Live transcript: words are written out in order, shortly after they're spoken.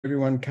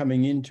everyone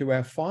coming into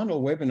our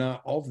final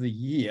webinar of the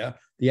year,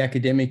 the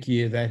academic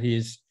year that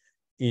is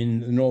in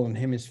the Northern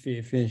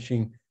Hemisphere,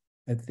 finishing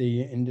at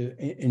the end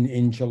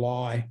in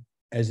July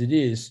as it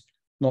is,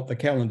 not the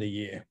calendar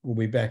year. We'll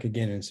be back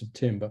again in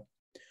September.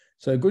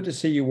 So good to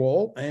see you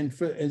all. And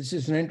this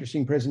is an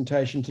interesting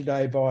presentation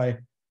today by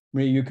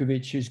Maria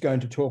Yudkevich, who's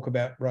going to talk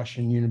about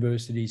Russian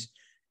universities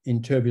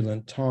in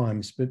turbulent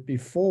times. But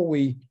before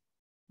we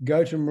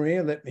go to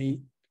Maria, let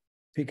me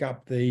pick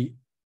up the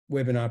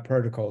webinar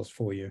protocols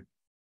for you.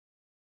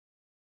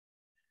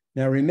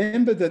 Now,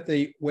 remember that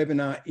the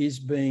webinar is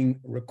being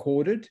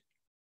recorded.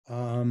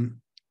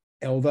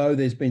 Although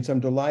there's been some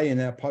delay in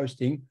our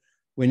posting,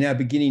 we're now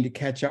beginning to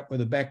catch up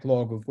with a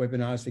backlog of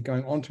webinars that are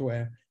going onto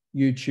our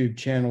YouTube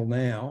channel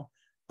now.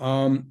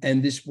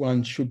 And this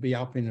one should be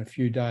up in a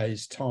few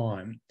days'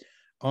 time.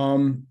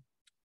 During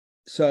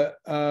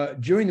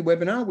the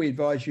webinar, we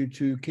advise you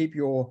to keep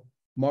your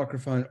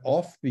microphone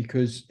off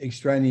because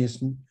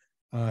extraneous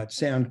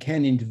sound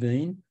can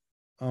intervene.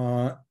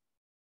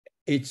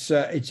 It's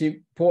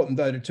important,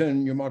 though, to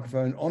turn your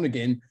microphone on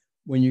again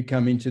when you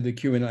come into the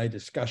Q&A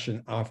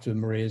discussion after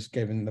Maria's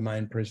given the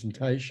main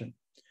presentation.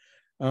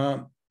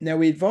 Now,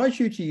 we advise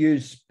you to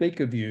use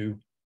Speaker View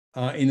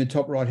in the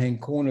top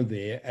right-hand corner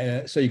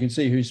there so you can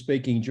see who's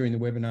speaking during the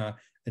webinar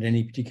at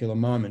any particular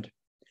moment.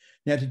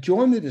 Now, to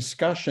join the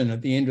discussion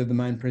at the end of the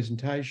main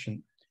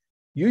presentation,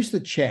 use the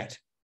chat.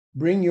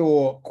 Bring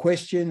your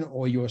question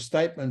or your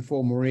statement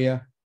for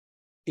Maria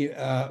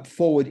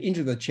forward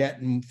into the chat,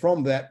 and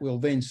from that, we'll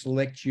then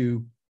select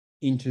you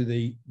into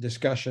the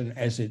discussion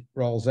as it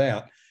rolls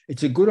out.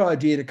 It's a good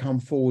idea to come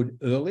forward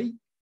early,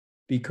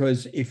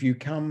 because if you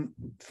come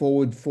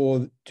forward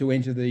to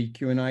enter the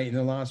Q&A in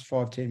the last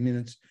 5-10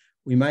 minutes,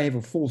 we may have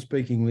a full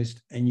speaking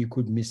list and you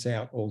could miss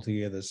out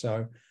altogether.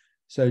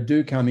 So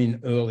do come in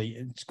early.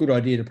 It's a good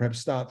idea to perhaps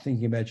start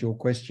thinking about your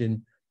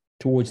question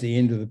towards the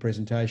end of the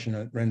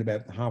presentation, around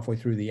about halfway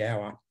through the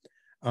hour.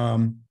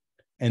 And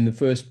the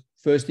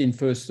first in,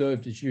 first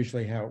served is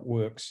usually how it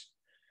works.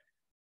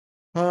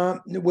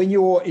 When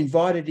you're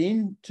invited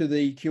in to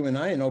the Q&A,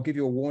 and I'll give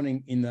you a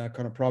warning in the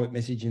kind of private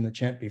message in the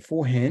chat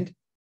beforehand,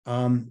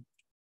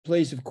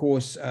 please, of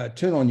course,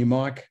 turn on your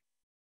mic,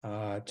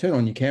 turn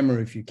on your camera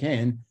if you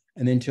can,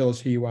 and then tell us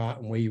who you are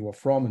and where you are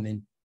from, and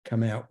then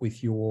come out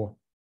with your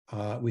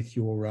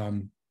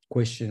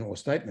question or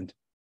statement.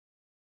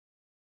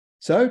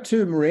 So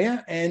to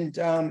Maria, and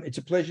it's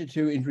a pleasure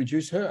to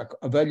introduce her,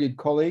 a valued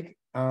colleague.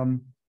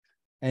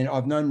 And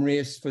I've known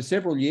Maria for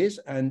several years,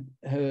 and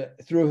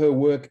through her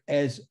work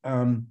as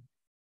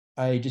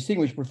a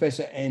distinguished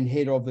professor and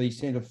head of the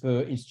Center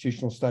for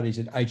Institutional Studies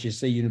at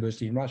HSC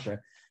University in Russia.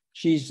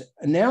 She's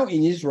now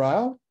in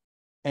Israel,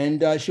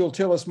 and she'll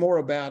tell us more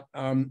about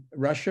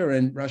Russia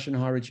and Russian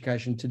higher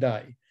education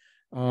today.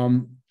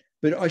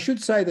 But I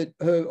should say that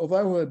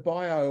although her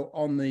bio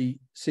on the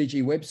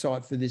CG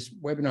website for this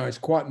webinar is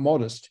quite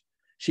modest,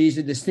 she's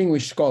a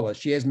distinguished scholar.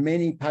 She has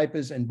many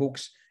papers and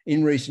books.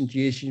 In recent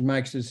years, she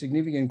makes a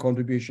significant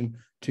contribution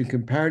to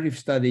comparative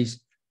studies,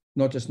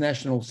 not just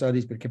national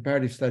studies, but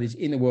comparative studies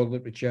in the world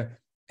literature.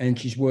 And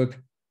she's worked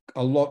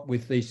a lot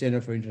with the Center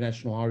for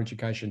International Higher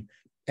Education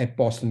at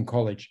Boston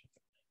College.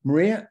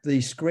 Maria,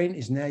 the screen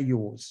is now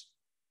yours.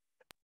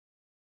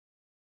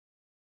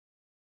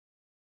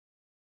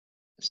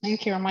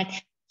 Thank you very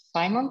much,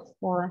 Simon,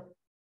 for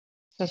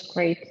this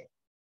great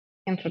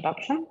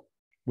introduction.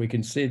 We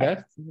can see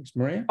that. Thanks,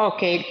 Maria.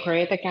 Okay,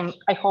 great.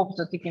 I hope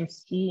that you can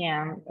see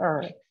and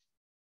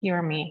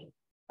hear me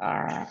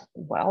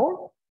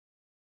well.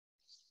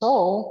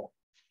 So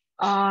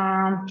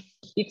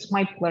it's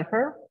my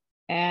pleasure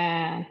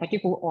and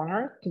particular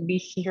honor to be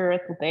here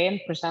today and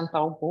present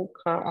our book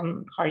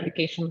on higher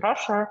education in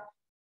Russia,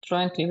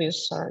 jointly with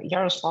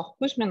Yaroslav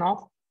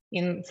Kuzminov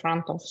in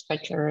front of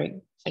such a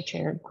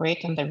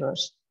great and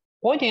diverse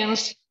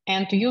audience,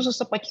 and to use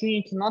this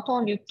opportunity not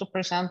only to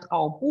present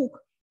our book,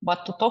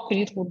 but to talk a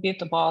little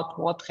bit about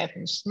what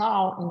happens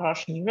now in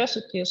Russian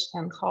universities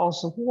and how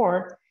the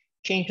war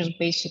changes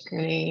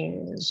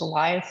basically the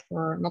life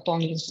not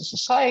only in the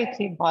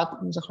society, but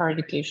in the higher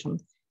education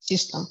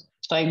system.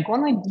 So I'm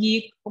gonna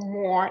dig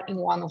more in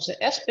one of the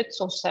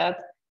aspects of that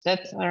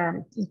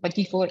in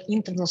particular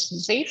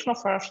internationalization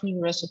of Russian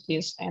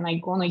universities, and I'm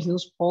gonna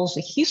use both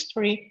the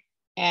history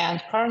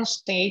and current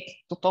state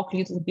to talk a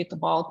little bit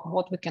about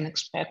what we can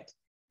expect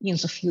in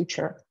the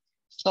future.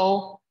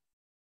 So,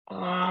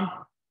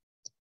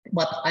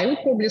 but I will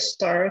probably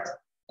start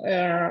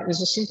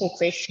with a simple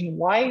question: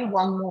 why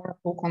one more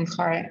book on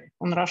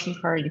Russian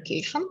higher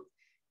education,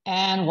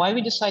 and why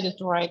we decided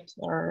to write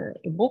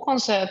a book on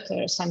that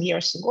some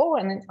years ago?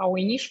 And our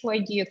initial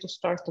idea to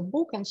start a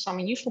book and some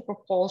initial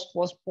proposal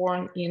was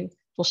born in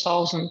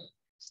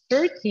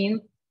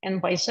 2013,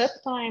 and by that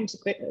time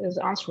the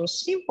answer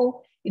was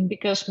simple. It's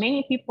because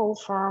many people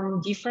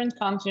from different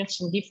countries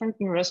and different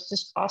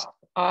universities asked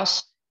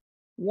us,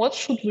 what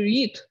should we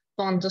read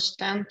to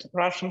understand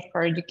Russian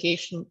higher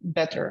education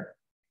better?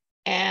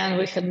 And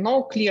we had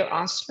no clear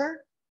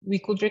answer. We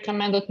could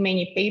recommend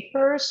many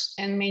papers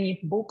and many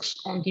books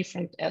on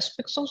different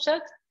aspects of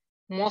that.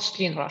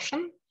 mostly in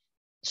Russian.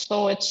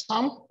 So at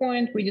some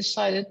point we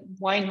decided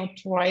why not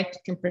to write a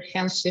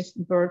comprehensive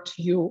bird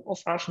view of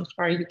Russian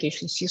higher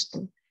education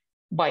system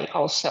by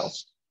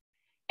ourselves.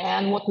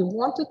 And what we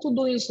wanted to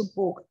do in the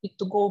book is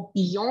to go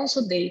beyond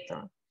the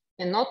data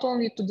and not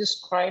only to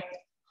describe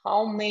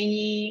how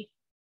much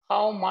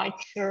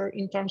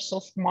in terms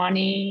of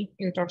money,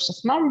 in terms of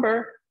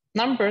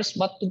numbers,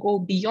 but to go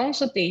beyond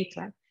the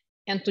data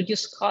and to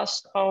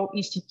discuss how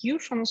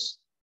institutions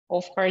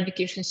of higher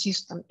education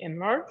system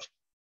emerge,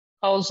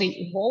 how they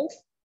evolve,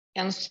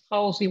 and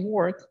how they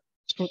work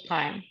through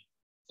time.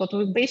 What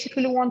we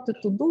basically wanted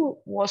to do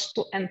was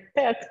to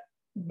unpack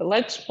the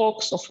black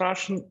box of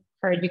Russian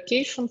higher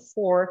education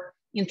for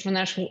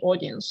international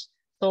audience.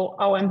 So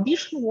our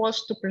ambition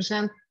was to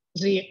present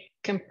the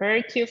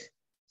comparative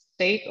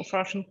state of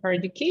Russian higher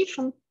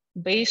education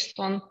based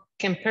on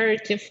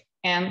comparative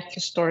and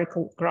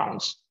historical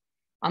grounds.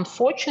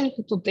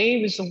 Unfortunately,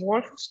 today with the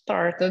work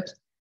started,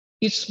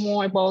 it's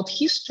more about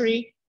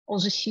history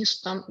of the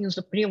system in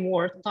the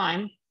pre-war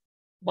time,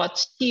 but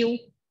still,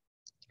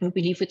 we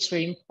believe it's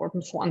very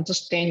important for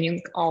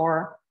understanding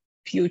our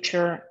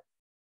future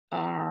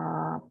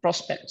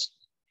prospects.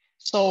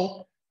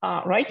 So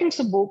writing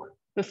the book,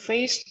 we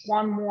faced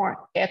one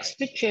more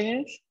extra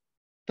challenge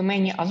to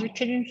many other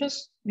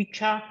challenges,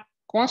 which are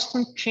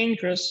constant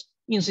changes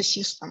in the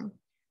system.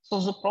 So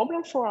the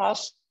problem for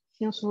us,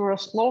 since we were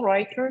slow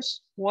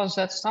writers, was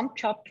that some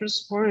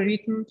chapters were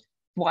written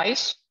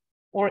twice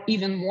or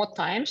even more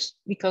times,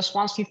 because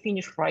once you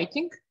finish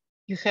writing,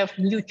 you have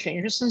new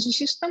changes in the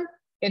system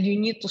and you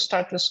need to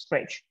start from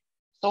scratch.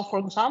 So for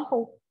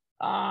example,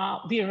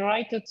 we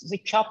write the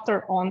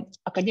chapter on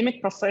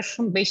academic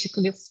profession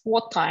basically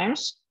 4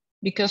 times,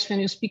 because when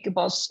you speak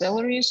about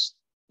salaries,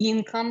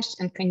 incomes,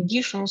 and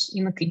conditions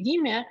in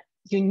academia,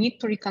 you need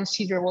to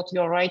reconsider what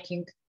you're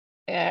writing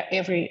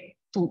every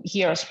 2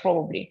 years,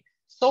 probably.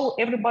 So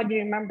everybody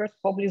remembers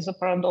probably the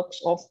paradox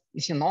of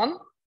Zenon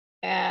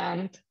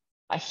and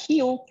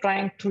Achille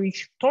trying to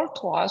reach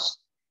Tortoise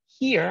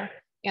here.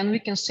 And we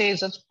can say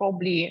that's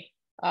probably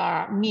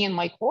me and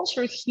my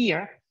co-author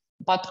here.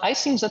 But I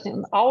think that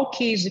in our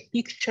case, the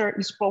picture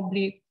is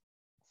probably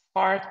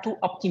far too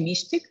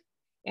optimistic.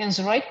 And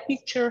the right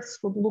picture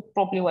should look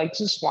probably like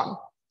this one.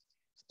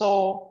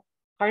 So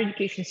higher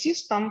education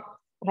system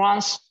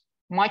runs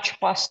much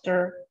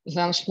faster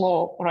than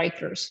slow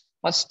writers,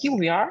 but still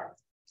we are,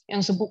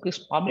 and the book is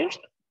published.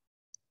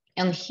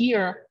 And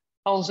here,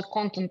 how the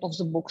content of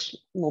the books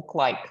look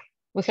like.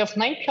 We have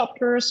 9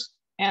 chapters,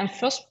 and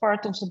first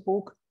part of the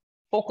book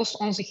focus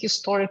on the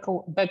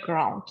historical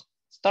background,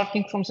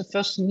 starting from the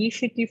first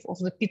initiative of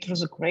the Peter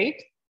the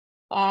Great,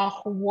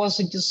 who was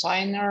a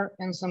designer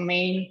and the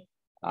main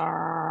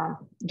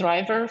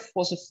driver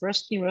for the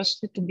first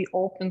university to be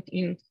opened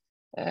in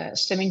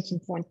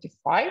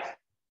 1725,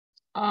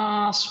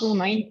 through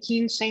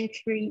 19th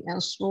century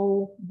and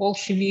through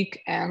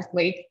Bolshevik and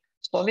late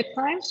Soviet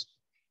times.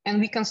 And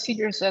we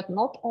consider that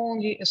not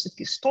only as a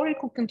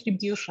historical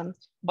contribution,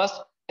 but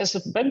as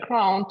a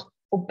background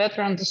for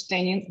better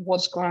understanding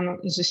what's going on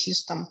in the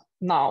system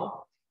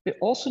now. We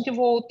also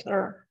devote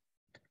a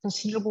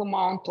considerable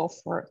amount of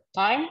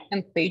time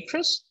and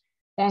pages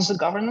on the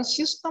governance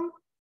system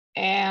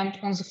and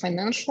on the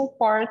financial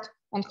part,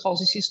 on how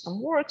the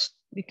system works,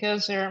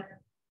 because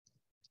their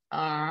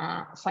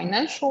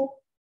financial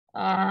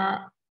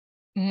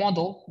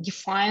model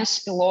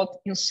defines a lot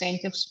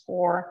incentives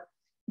for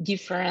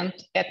different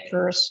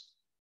actors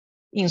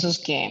in this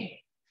game.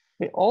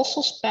 We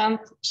also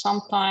spent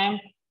some time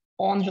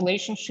on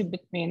relationship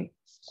between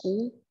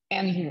school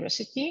and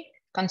university,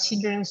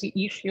 considering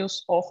the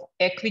issues of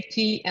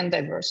equity and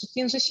diversity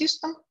in the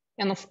system.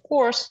 And of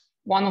course,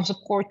 one of the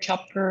core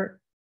chapters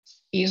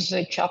is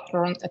a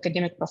chapter on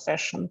academic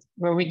profession,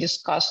 where we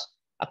discuss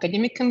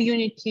academic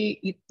community,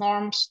 its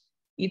norms,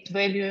 its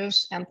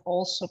values, and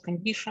also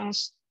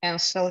conditions and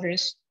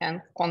salaries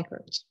and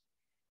contracts.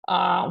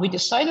 We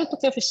decided to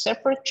have a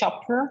separate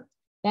chapter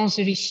on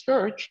the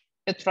research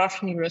at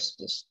Russian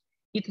universities.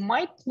 It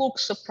might look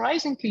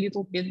surprising a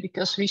little bit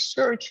because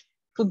research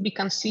could be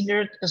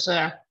considered as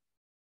an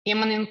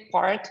eminent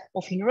part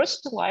of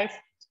university life,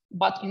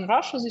 but in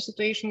Russia, the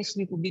situation is a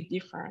little bit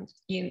different.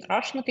 In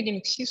Russian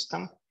academic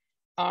system,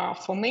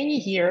 for many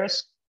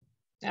years,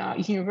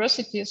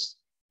 universities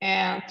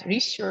and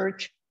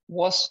research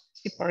was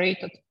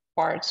separated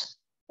parts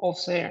of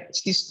the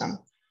system.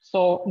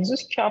 So in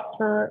this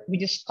chapter, we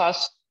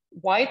discuss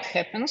why it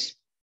happens,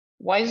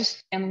 why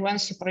this and when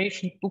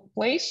separation took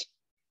place,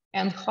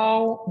 and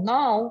how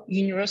now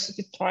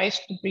university tries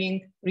to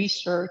bring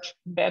research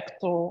back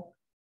to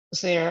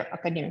their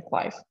academic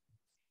life.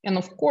 And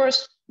of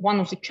course, one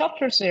of the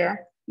chapters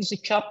there is a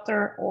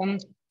chapter on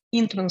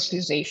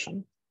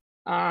internationalization.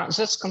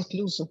 That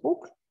concludes the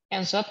book,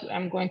 and that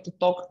I'm going to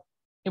talk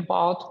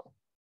about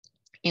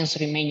in the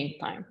remaining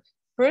time.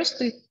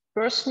 First, a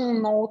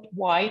personal note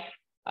why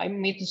I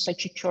made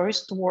such a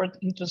choice toward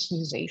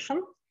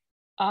internationalization.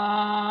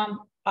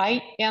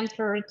 I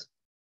entered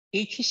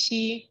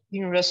HEC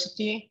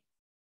University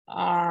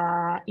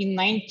in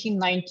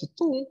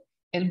 1992,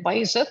 And by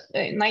that,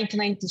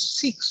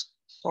 1996,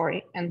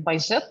 sorry, and by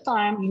that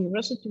time,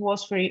 university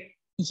was very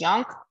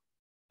young.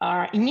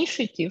 Our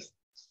initiative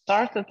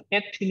started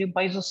actually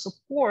by the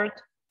support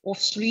of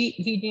three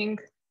leading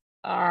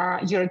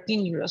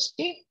European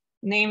universities,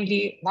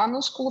 namely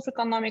London School of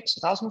Economics,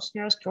 Erasmus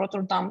University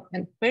Rotterdam,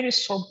 and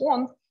Paris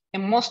Sorbonne.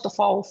 And most of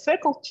our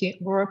faculty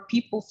were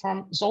people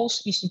from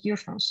those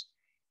institutions.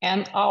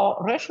 And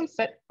our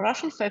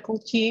Russian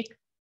faculty,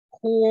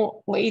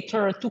 who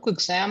later took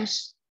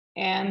exams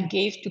and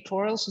gave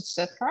tutorials,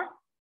 etc.,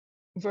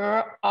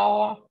 were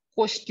our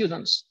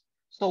co-students.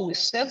 So we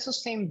sat the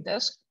same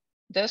desk,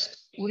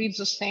 read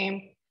the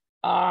same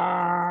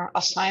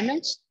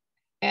assignments,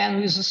 and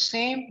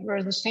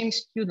we're the same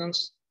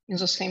students in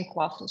the same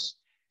classes.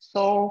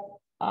 So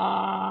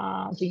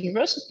the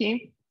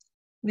university,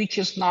 which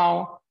is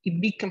now a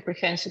big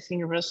comprehensive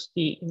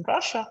university in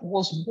Russia,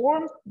 was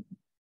born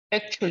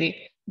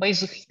actually by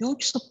the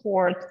huge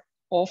support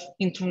of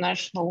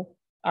international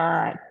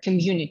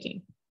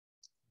community.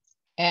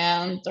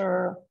 And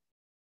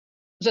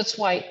that's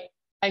why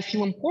I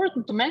feel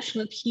important to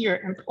mention it here.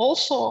 And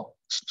also,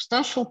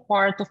 substantial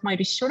part of my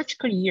research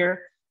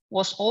career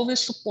was always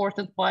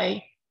supported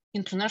by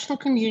international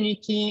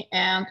community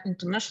and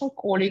international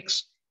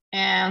colleagues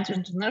and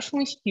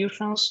international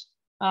institutions.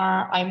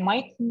 I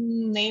might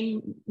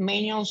name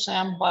many of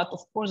them, but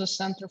of course, the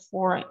Center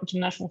for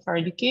International Higher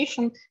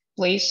Education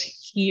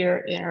plays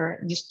here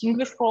a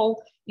distinguished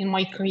role in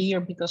my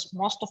career because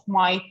most of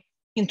my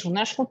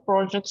international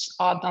projects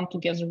are done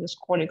together with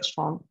colleagues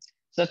from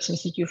that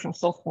institution.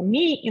 So for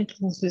me,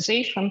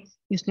 internationalization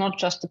is not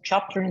just a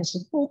chapter in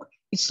the book,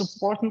 it's an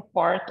important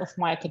part of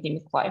my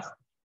academic life.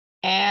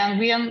 And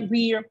when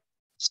we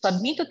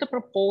submitted the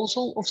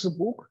proposal of the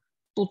book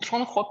to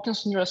Johns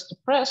Hopkins University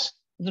Press,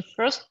 the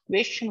first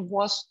question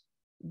was,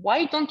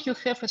 why don't you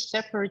have a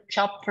separate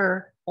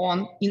chapter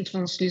on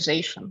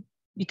internationalization?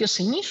 Because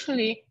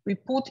initially we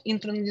put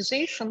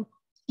internationalization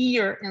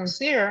here and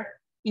there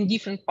in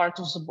different parts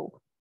of the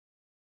book.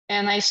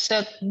 And I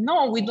said,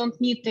 no, we don't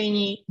need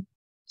any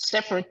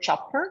separate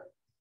chapter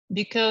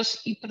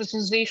because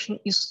internationalization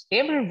is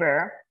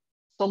everywhere.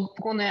 So I'm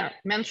gonna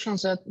mention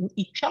that in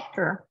each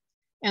chapter.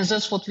 And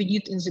that's what we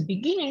did in the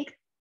beginning.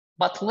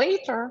 But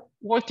later,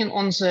 working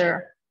on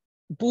the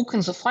book in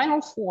the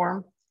final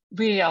form,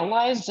 we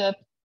realized that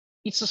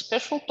it's a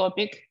special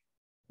topic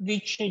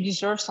which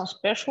deserves some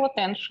special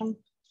attention.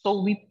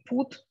 So we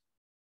put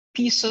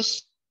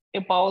pieces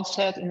about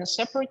that in a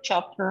separate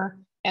chapter,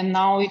 and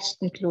now it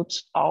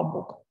includes our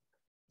book.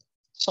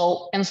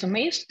 So, and the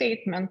main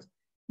statement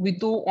we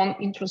do on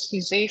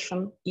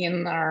internationalization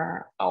in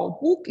our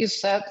book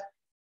is that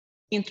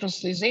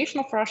internationalization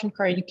of Russian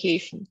higher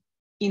education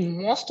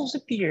in most of the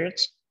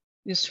periods,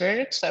 with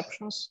rare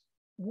exceptions,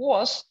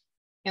 was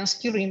and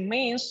still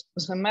remains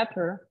the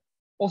matter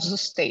of the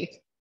state,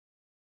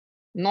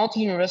 not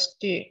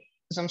university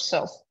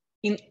themselves,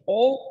 in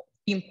all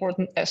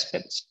important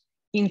aspects,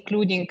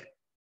 including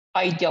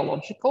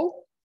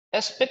ideological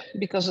aspect,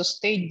 because the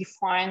state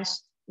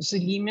defines the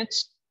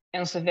limits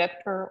and the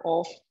vector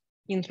of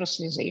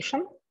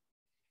internationalization.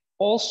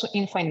 Also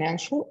in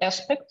financial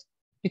aspect,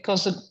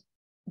 because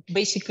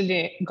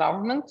basically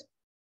government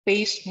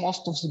pays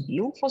most of the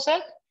bill for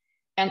that,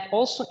 and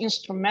also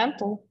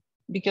instrumental,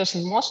 because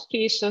in most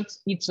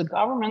cases, it's the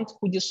government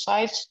who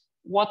decides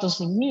what are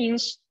the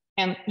means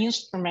and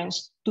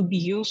instruments to be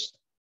used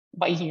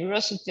by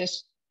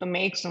universities to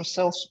make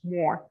themselves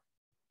more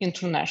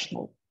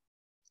international.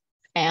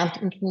 And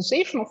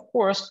internationalization, of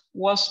course,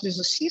 was with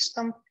the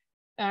system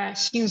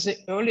since the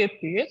earlier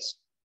periods.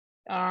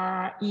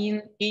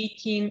 In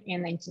 18th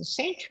and 19th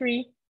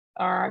century,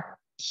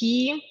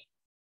 key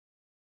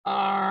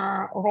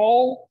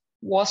role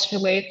was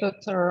related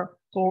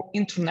to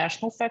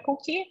international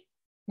faculty.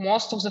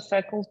 Most of the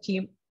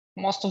faculty,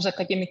 most of the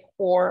academic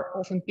core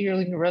of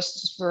imperial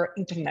universities were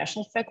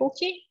international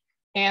faculty.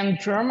 And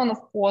German,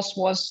 of course,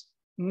 was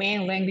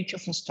main language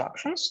of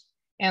instructions.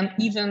 And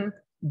even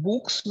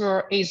books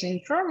were either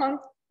in German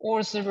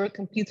or they were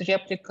complete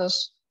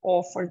replicas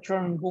of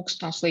German books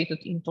translated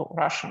into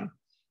Russian.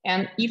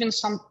 And even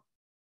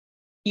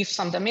if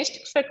some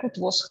domestic faculty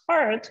was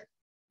hired,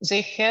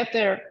 they had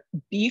their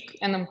big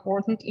and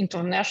important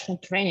international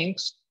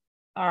trainings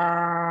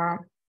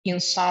in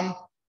some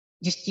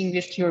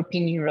distinguished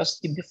European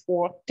university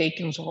before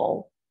taking the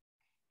role.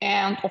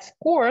 And of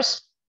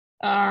course,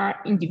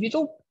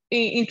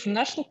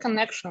 international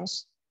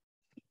connections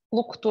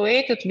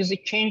fluctuated with the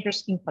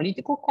changes in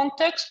political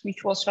context,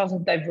 which was rather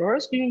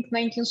diverse during the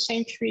 19th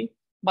century,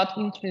 but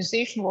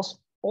internationalization was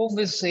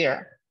always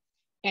there.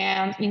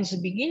 And in the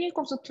beginning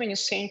of the 20th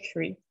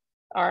century,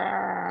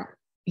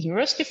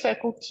 university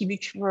faculty,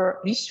 which were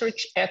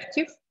research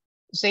active,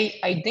 they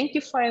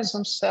identified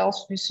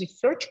themselves with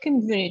research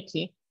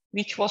community,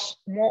 which was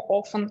more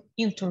often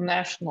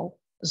international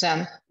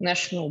than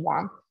national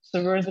one.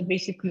 So we're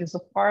basically the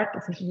part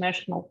of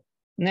international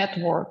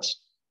networks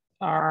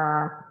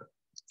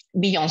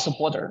beyond the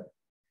border.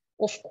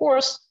 Of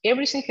course,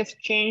 everything has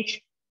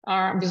changed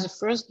with the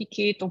first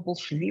decade of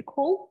Bolshevik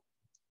rule.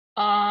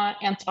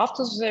 And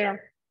after the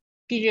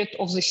period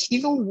of the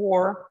Civil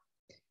War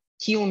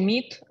till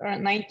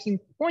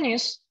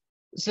mid-1920s,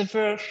 there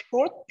were a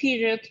short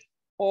period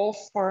of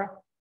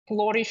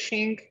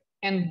flourishing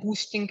and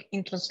boosting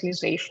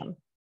internationalization.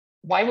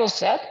 Why was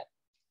that?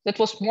 That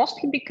was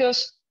mostly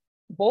because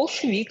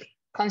Bolsheviks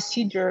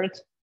considered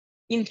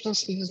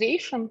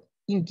internationalization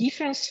in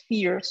different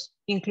spheres,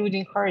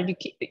 including higher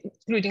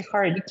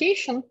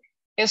education,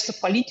 as a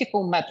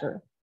political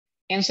matter.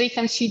 And they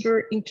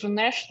consider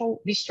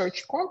international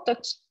research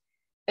contacts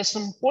as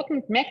an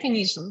important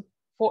mechanism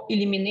for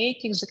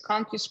eliminating the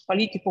country's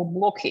political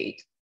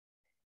blockade.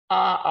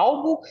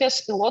 Our book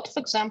has a lot of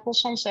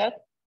examples on that.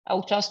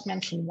 I'll just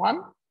mention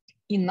one.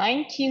 In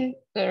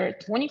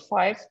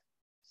 1925,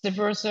 there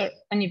was the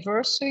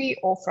anniversary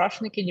of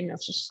Russian Academy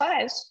of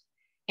Sciences,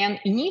 and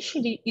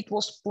initially it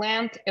was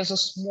planned as a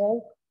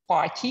small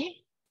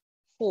party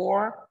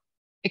for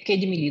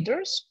academy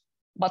leaders,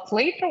 but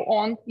later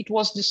on it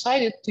was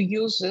decided to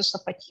use this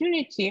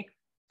opportunity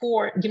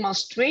for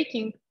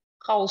demonstrating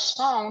how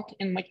sound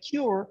and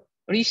mature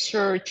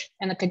research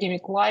and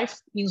academic life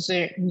in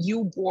the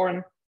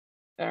newborn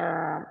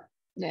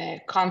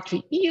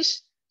country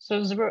is.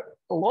 So there were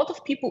a lot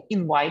of people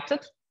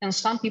invited, and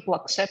some people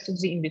accepted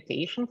the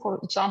invitation. For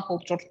example,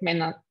 George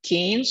Maynard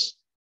Keynes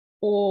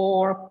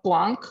or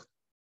Planck.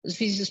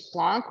 Physics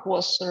Planck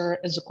was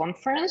at the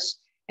conference,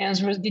 and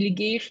there was a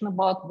delegation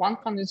about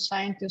 100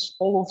 scientists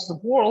all over the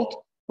world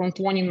from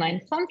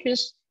 29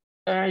 countries.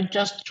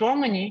 Just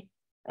Germany,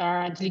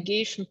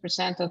 delegation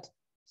presented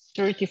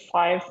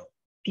 35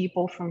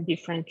 people from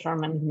different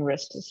German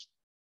universities.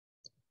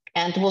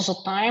 And it was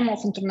a time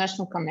of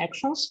international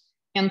connections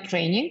and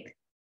training,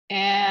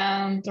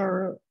 and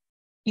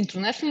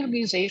international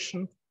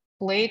organization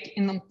played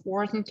an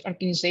important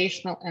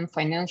organizational and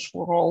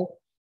financial role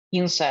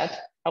in that.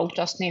 I'll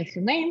just name a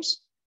few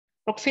names.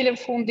 Rockefeller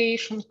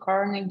Foundation,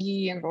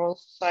 Carnegie, and Royal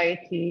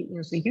Society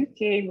in the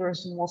UK were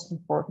the most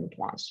important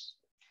ones.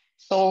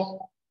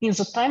 So in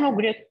the time of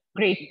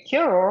Great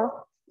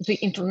Terror, the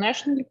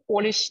international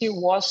policy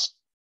was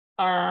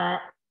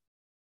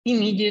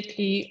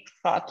immediately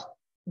shut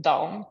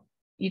down.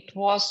 It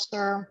was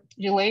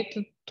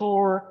related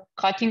to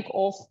cutting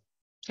off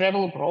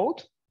travel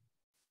abroad,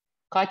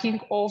 cutting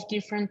off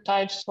different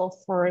types of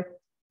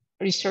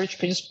research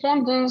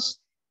correspondence,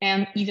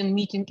 and even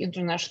meeting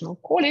international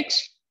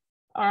colleagues.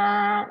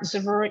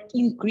 There were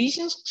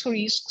increasing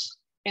risks,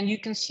 and you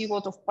can see a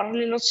lot of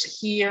parallels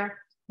here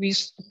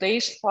with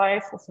today's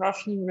 5 of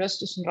Russian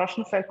universities and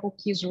Russian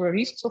faculties. There were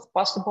risks of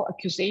possible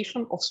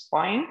accusation of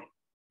spying,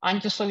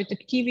 anti-Soviet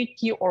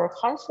activity, or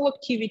harmful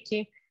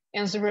activity.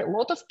 And there were a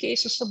lot of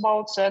cases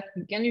about that.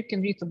 Again, you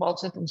can read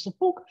about that in the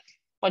book,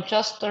 but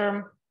just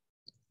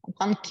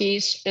one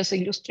case as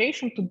an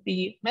illustration to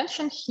be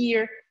mentioned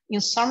here.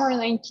 In summer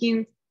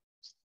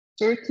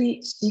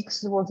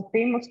 1936, there was a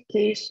famous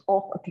case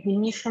of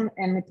academician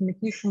and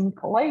mathematician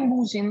Nikolai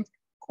Luzin,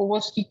 who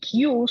was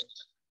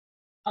accused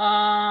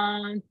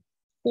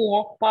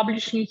for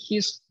publishing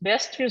his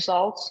best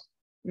results,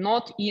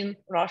 not in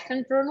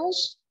Russian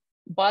journals,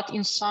 but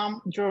in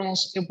some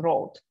journals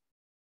abroad.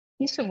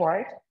 He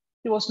survived.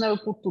 He was never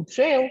put to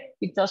jail.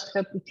 He just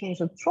had to change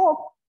the job.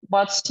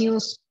 But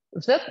since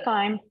that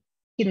time,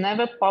 he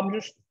never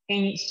published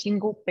any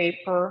single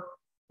paper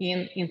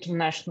in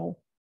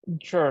international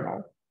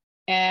journal.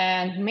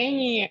 And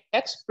many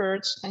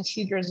experts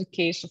consider the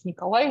case of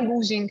Nikolai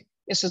Luzin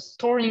as a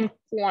turning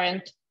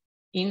point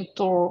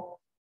into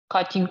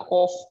cutting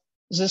off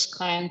this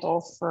kind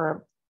of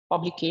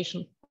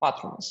publication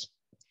patterns.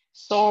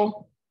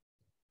 So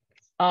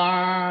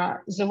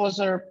there was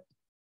a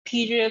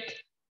period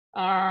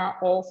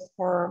of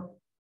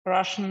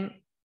Russian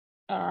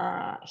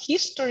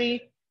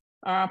history,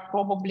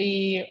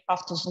 probably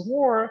after the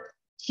war,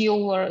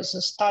 till the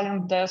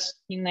Stalin death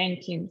in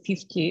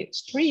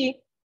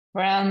 1953,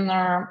 when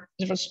there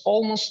was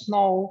almost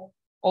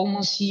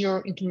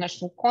zero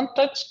international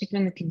contacts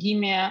between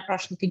academia,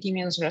 Russian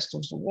academia, and the rest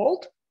of the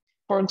world.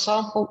 For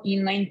example,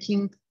 in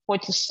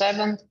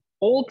 1947,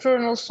 all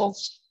journals of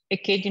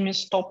academia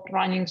stopped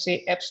running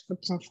the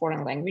abstracts in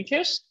foreign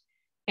languages.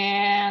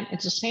 And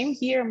at the same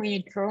year,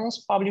 many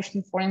journals published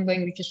in foreign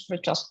languages were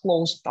just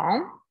closed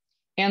down.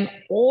 And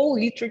all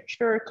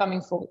literature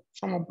coming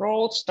from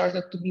abroad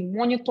started to be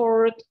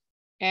monitored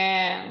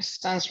and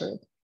censored.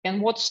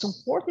 And what's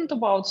important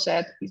about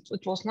that,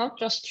 it was not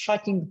just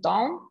shutting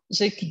down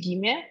the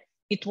academia,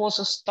 it was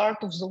a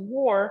start of the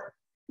war,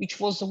 which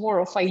was the war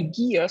of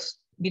ideas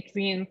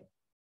between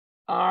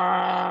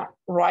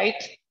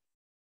right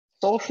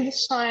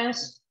socialist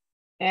science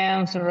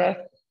and the rest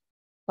of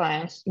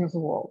science in the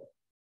world.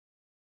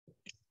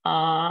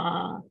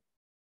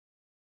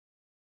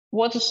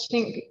 What I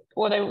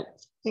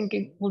think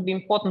it would be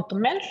important to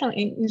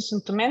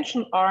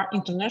mention are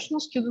international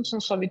students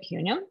in Soviet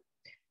Union.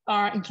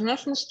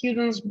 International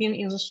students been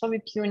in the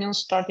Soviet Union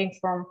starting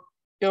from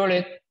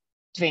early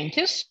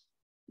 20s,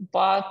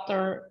 but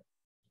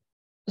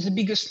the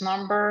biggest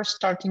number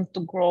starting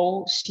to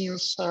grow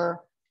since the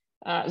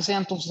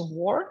end of the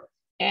war.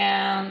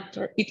 And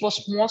it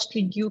was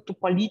mostly due to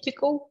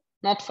political,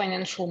 not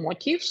financial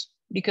motives,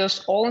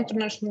 because all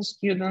international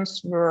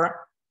students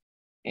were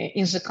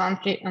in the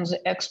country at the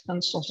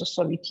expense of the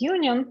Soviet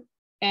Union.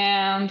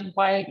 And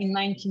while in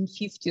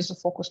 1950, the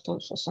focus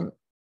was on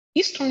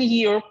Eastern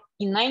Europe,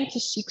 in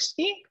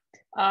 1960,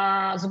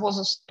 there was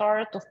a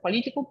start of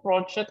political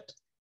project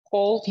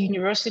called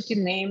University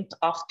named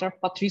after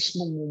Patrice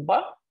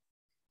Lumumba,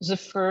 the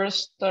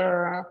first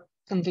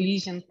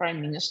Congolese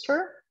prime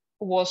minister,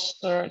 who was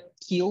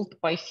killed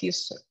by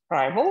his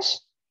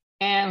rivals.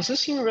 And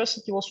this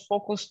university was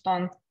focused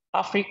on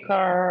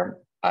Africa,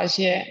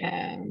 Asia,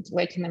 and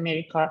Latin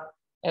America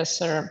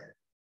as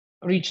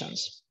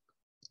regions.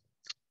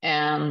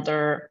 And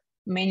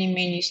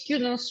many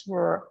students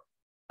were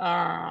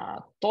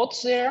taught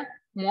there,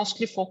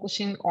 mostly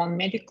focusing on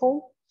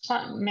medical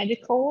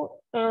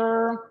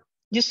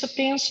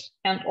disciplines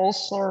and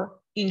also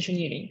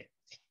engineering.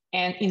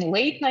 And in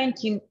late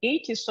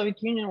 1980s,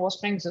 Soviet Union was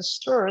ranked the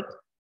third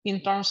in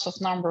terms of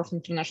number of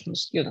international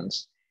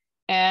students.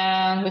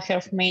 And we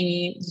have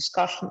many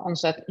discussion on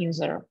that in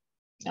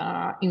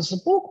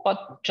the book,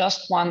 but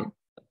just one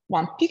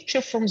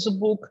picture from the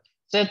book.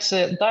 That's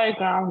a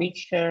diagram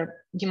which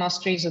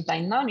demonstrates the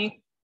dynamic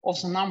of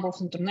the number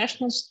of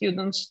international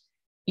students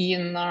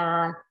in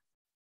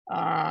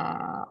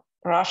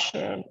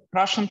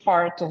Russian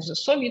part of the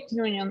Soviet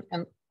Union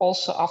and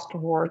also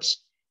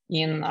afterwards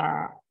in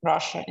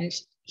Russia. And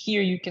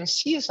here you can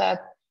see that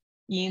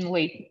in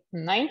late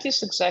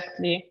 90s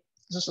exactly,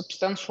 the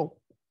substantial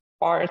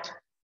part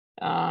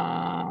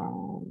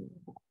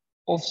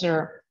of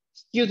their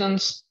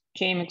students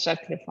came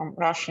exactly from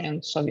Russia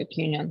and Soviet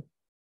Union.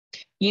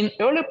 In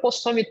early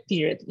post-Soviet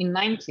period, in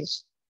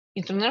 90s,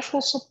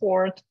 international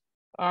support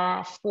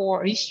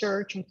for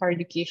research and higher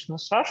education in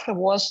Russia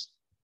was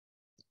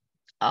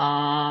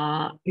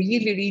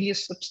really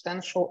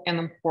substantial and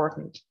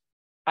important.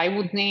 I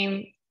would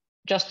name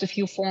just a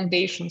few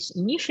foundations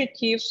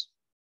initiatives.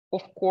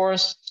 Of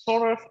course,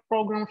 Soros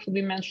program should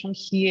be mentioned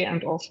here,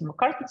 and also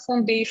MacArthur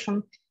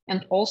Foundation,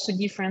 and also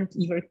different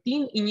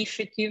European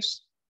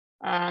initiatives.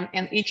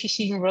 And HEC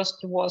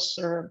University was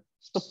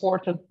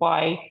supported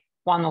by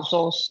one of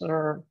those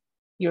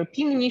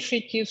European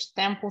initiatives,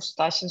 Tempus,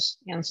 Stasis,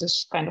 and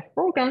this kind of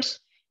programs.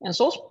 And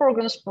those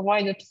programs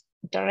provided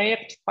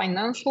direct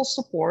financial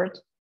support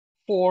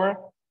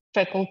for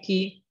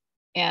faculty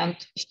and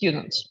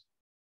students.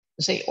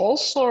 They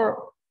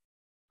also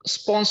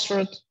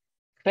sponsored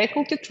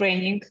faculty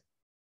training,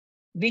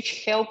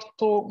 which helped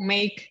to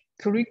make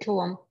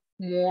curriculum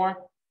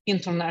more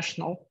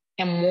international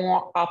and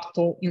more up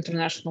to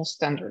international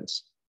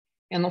standards.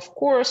 And of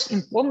course,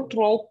 important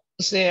role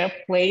there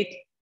played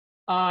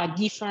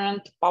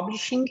different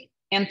publishing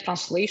and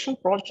translation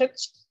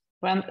projects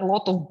when a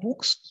lot of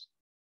books,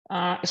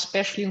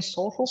 especially in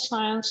social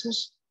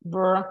sciences,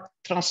 were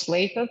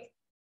translated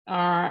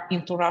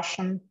into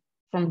Russian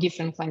from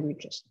different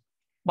languages.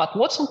 But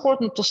what's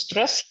important to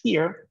stress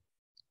here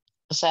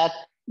is that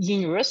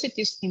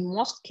universities, in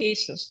most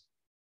cases,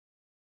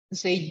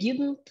 they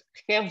didn't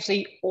have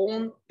their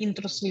own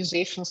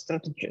internationalization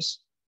strategies.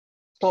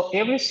 So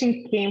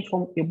everything came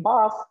from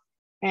above,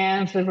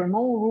 and there were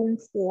no room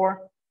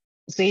for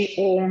their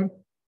own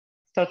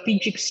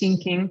strategic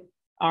thinking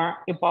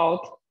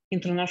about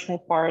international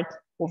part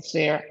of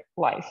their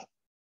life.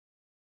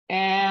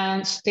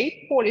 And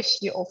state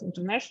policy of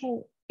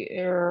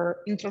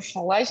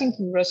internationalizing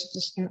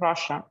universities in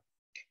Russia,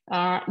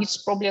 it's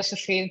probably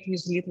associated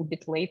with a little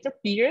bit later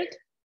period,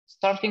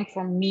 starting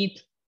from mid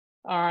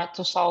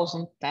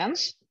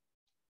 2010s,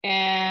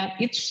 and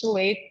it's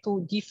related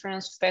to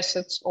different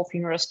facets of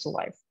university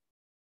life.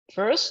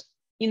 First,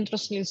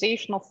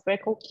 internationalization of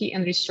faculty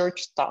and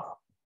research staff.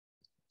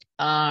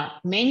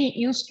 Many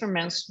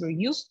instruments were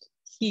used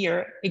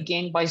here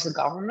again by the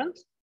government.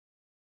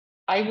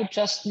 I would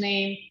just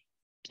name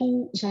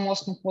two the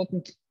most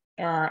important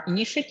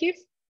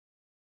initiatives.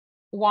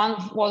 One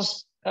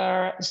was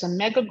the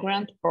mega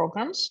grant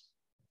programs,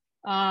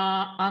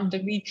 under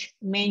which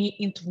many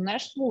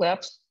international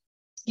labs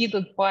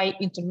headed by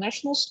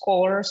international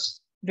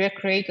scholars were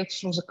created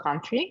through the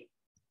country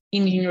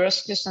in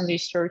universities and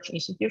research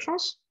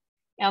institutions,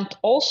 and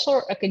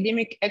also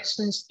academic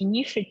excellence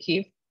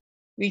initiative,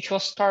 which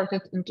was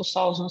started in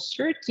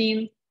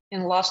 2013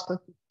 and lasted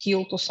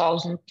till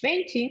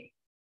 2020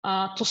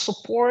 to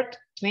support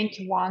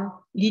 21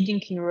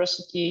 leading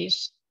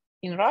universities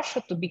in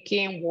Russia to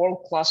become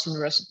world-class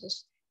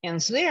universities. And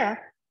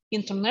there,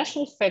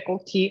 international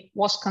faculty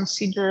was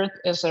considered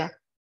as a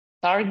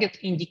target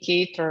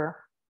indicator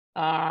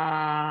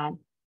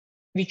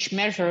which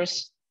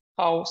measures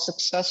how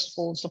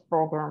successful the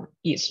program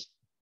is.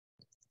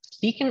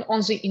 Speaking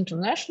on the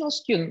international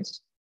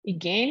students,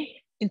 again,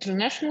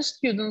 international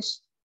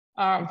students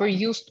were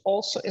used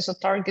also as a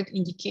target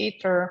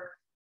indicator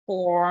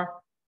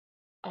for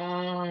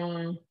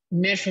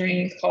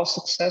measuring how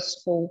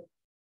successful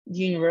the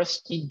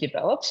university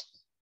develops.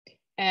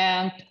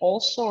 And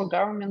also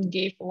government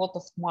gave a lot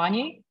of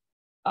money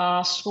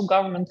through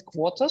government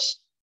quotas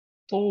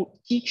to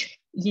teach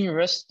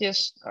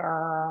universities,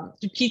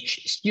 to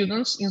teach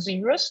students in the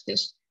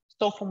universities.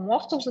 So for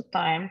most of the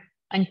time,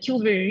 until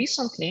very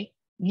recently,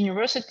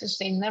 universities,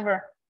 they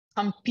never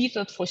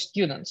competed for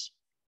students.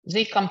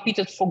 They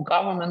competed for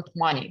government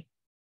money.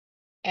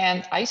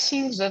 And I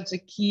think that the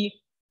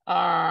key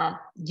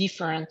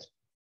different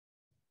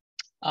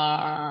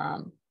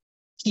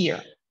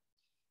here.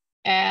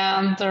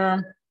 And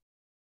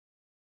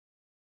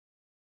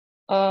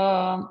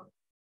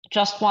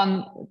just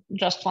one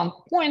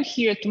point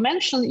here to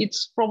mention,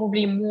 it's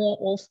probably more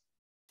of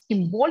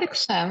symbolic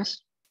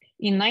sense.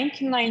 In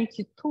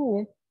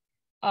 1992,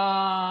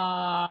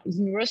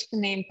 university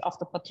named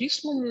after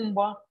Patrice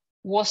Lumumba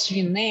was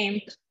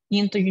renamed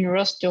into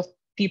University of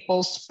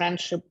People's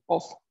Friendship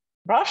of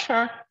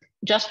Russia,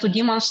 just to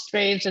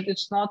demonstrate that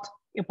it's not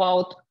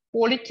about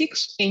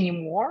politics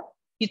anymore.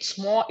 It's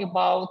more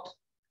about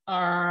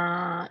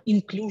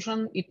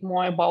inclusion, it's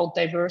more about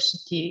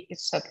diversity,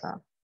 etc.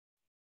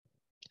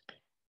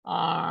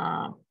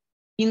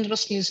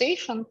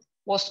 Internationalization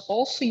was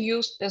also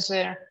used as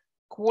a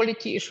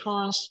quality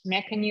assurance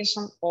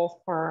mechanism of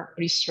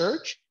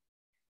research,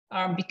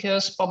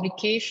 because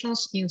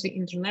publications in the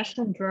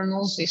international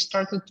journals, they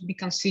started to be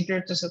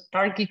considered as a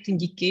target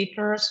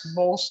indicators,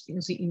 both in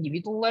the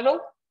individual level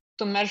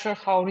to measure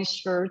how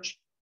research,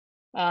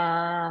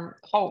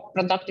 how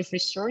productive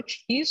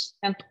research is,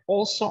 and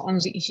also on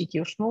the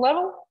institutional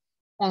level,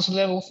 on the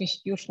level of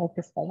institutional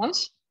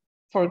performance.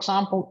 For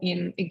example,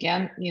 in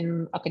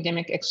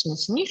academic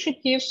excellence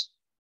initiatives,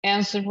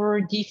 and there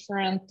were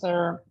different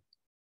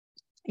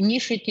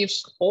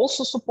initiatives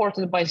also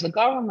supported by the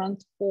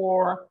government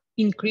for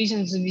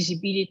increasing the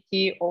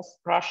visibility of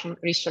Russian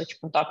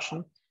research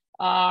production,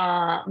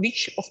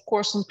 which of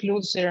course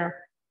includes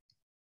their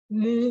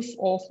move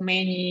of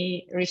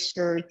many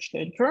research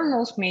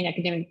journals, many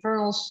academic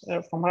journals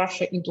from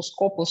Russia into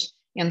Scopus.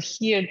 And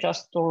here,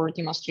 just to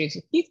demonstrate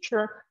the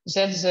picture,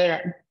 that's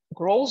the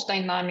growth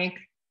dynamic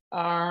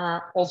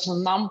of the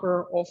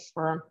number of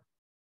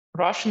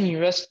Russian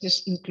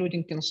universities,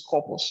 including in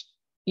Scopus.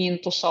 In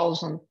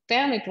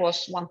 2010, it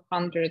was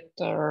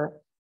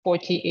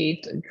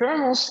 148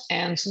 journals,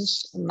 and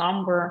this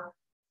number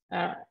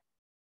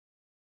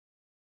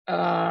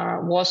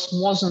was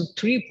more than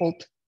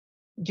tripled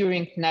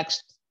during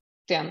next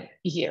 10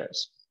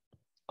 years.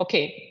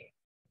 Okay,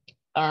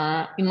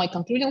 in my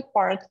concluding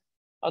part,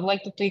 I'd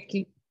like to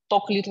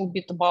talk a little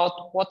bit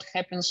about what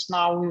happens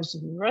now with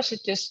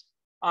universities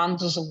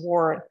under the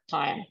war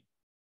time.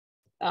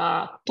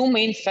 Two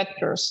main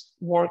factors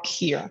work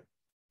here.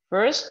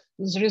 First,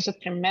 there is a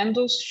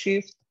tremendous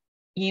shift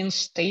in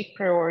state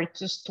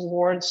priorities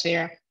towards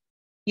their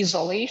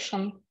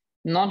isolation,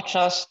 not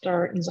just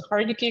in the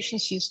higher education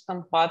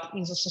system, but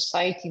in the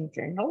society in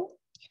general.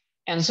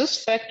 And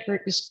this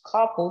factor is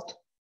coupled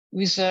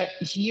with a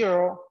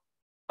zero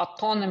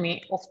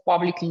autonomy of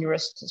public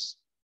universities.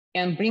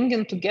 And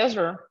bringing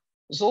together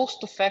those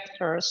two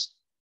factors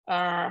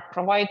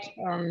provide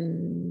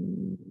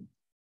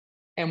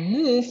a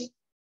move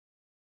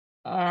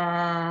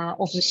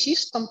of the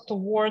system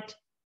toward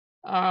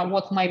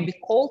what might be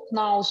called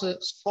now the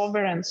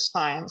sovereign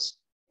science.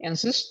 And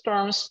this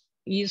term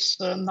is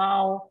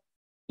now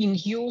in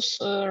use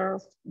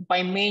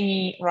by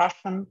many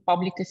Russian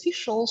public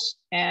officials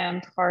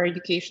and higher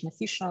education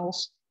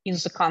officials in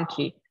the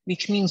country,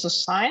 which means a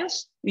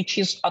science which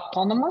is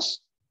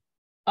autonomous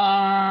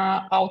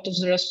out of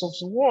the rest of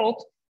the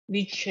world,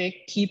 which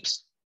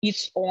keeps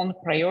its own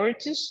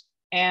priorities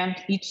and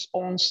its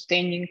own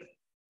standing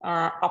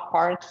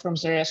apart from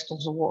the rest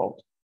of the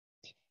world.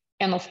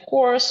 And of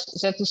course,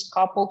 that is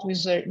coupled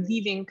with a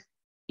living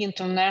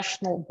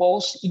international,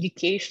 both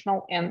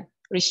educational and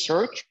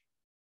research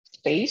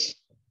space.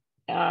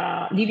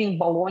 Living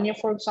Bologna,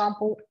 for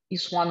example,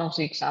 is one of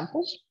the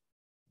examples.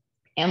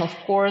 And of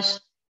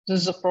course,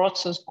 this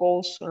process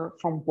goes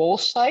from both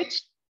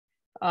sides,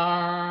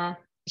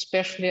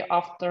 especially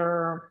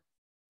after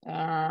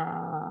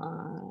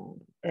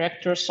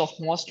rectors of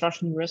most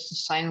Russian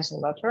universities signed the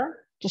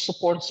letter to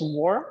support the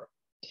war.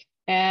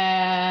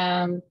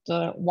 And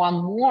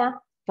one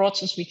more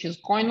process which is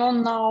going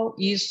on now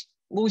is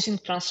losing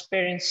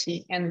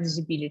transparency and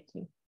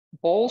visibility,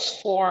 both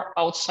for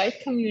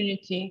outside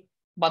community,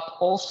 but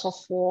also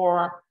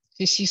for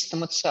the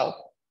system itself.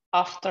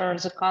 After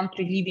the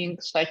country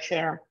leaving such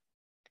a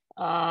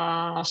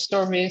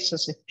surveys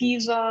as a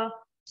PISA,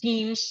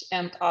 TIMSS,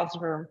 and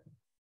other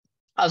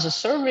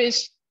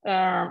surveys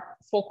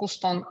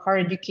focused on higher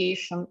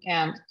education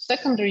and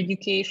secondary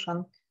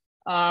education,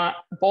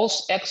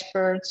 both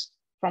experts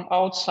from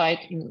outside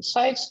and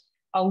inside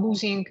are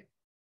losing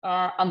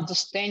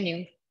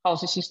understanding how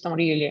the system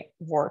really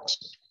works.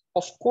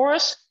 Of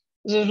course,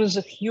 there is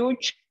a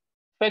huge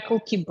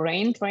faculty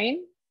brain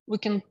drain. We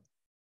can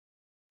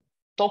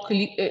talk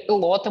a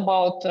lot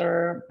about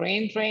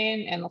brain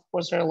drain, and of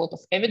course, there are a lot of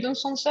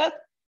evidence on that.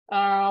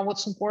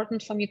 What's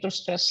important for me to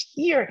stress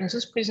here in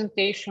this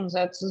presentation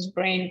that this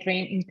brain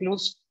drain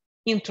includes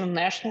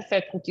international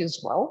faculty as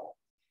well.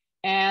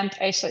 And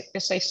as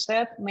I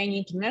said, many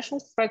international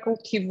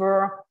faculty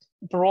were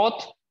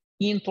brought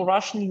into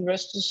Russian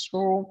universities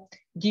through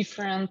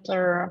different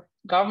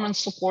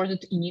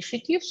government-supported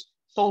initiatives.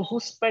 So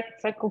those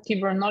faculty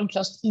were not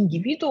just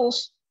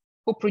individuals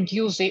who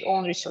produce their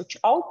own research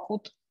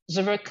output,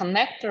 they were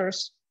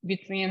connectors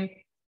between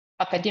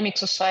academic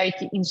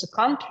society in the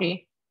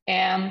country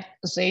and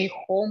their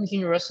home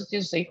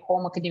universities, their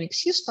home academic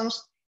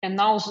systems. And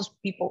now these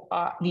people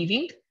are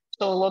leaving.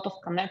 So a lot of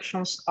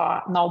connections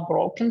are now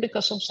broken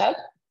because of that.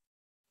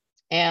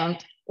 And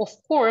of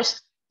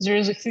course, there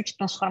is a huge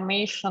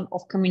transformation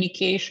of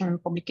communication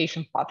and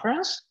publication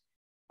patterns,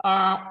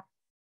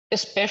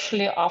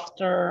 especially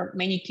after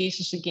many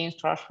cases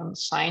against Russian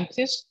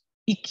scientists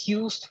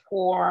accused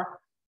for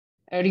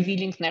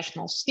revealing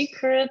national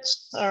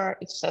secrets,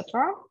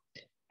 etc.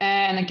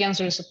 And again,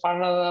 there is a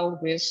parallel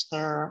with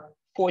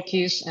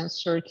 40s and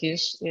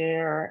 30s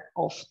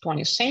of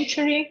 20th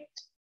century.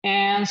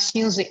 And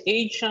since the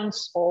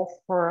agents of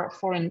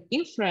foreign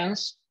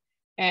influence,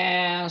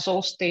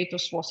 those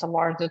status was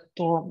awarded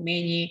to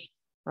many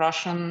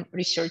Russian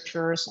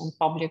researchers and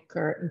public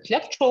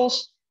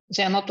intellectuals,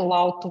 they are not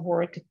allowed to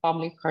work at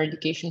public higher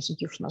education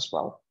institutions as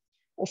well.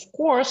 Of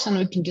course, and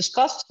we can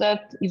discuss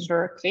that if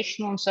there are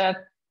questions on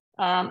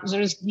that,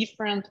 there is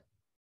different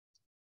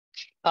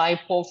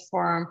type of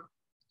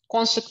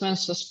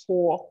consequences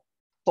for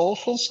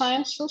social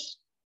sciences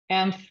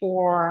and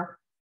for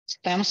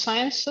STEM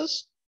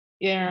sciences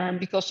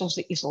because of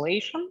the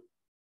isolation,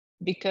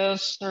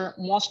 because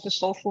mostly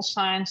social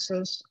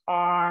sciences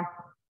are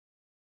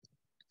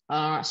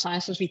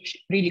sciences which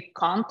really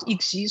can't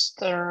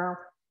exist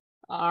or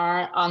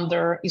are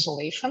under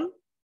isolation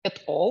at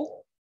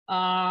all.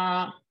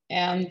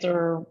 And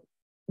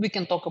we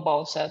can talk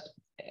about that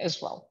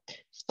as well.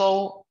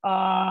 So,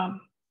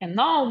 and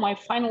now my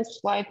final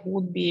slide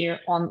would be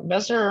on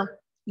whether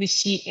we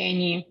see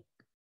any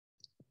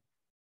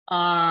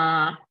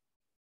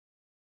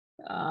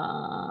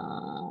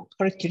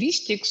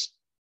characteristics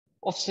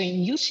of the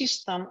new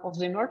system, of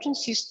the emergent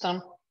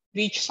system,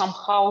 which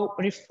somehow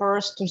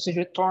refers to the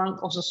return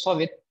of the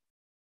Soviet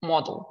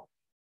model.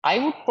 I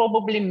would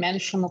probably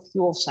mention a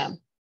few of them.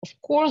 Of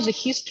course, the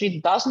history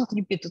doesn't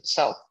repeat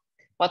itself,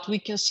 but we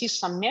can see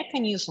some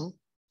mechanisms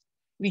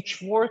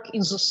which work in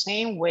the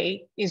same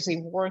way as they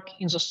work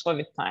in the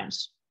Soviet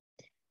times.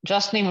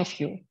 Just name a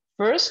few.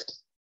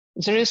 First,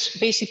 there is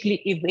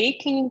basically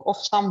awakening of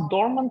some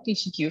dormant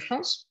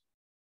institutions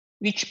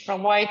which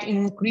provide an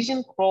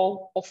increasing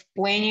role of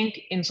planning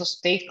in the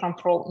state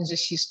control in the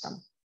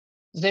system.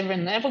 They were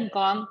never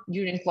gone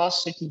during the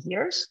last 30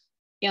 years,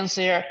 and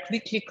they are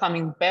quickly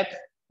coming back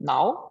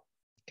now.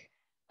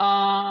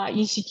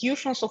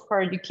 Institutions of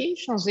higher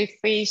education, they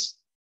face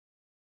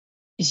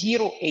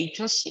zero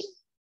agency.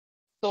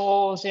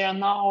 So they are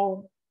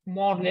now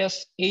more or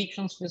less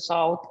agents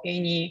without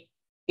any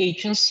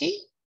agency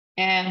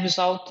and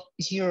without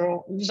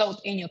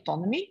any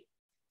autonomy.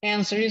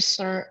 And there is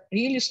a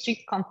really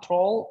strict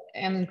control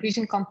and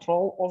increasing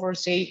control over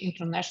the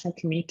international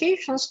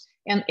communications,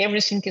 and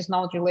everything is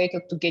now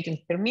related to getting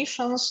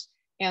permissions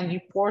and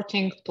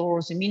reporting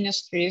to the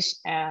ministries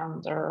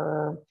and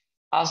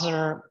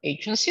other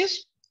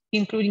agencies,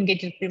 including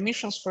getting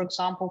permissions, for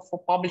example,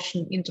 for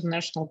publishing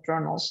international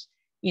journals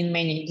in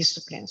many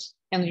disciplines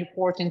and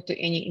reporting to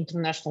any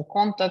international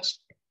contacts,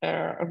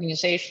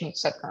 organization,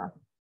 etc.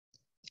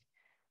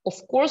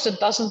 Of course, it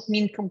doesn't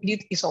mean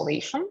complete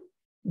isolation,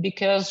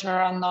 because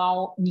there are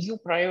now new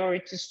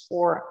priorities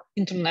for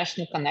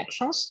international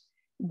connections.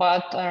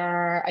 But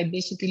I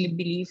basically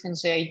believe in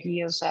the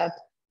idea that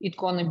it's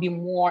going to be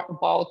more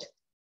about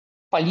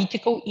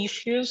political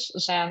issues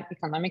than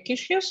economic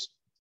issues.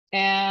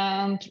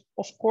 And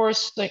of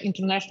course, the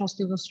international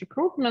students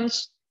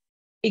recruitments,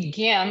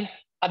 again,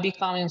 are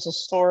becoming the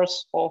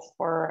source of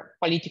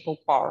political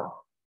power.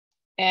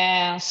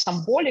 And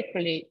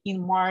symbolically, in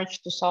March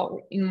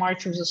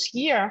of this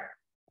year,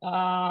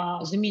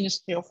 the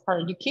Ministry of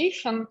Higher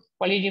Education,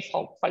 Valery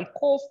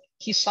Falkov,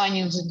 he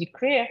signed the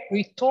decree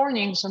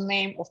returning the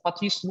name of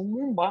Patrice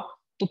Lumumba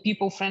to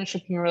People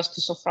Friendship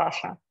Universities of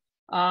Russia.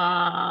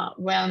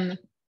 When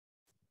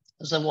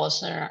there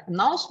was an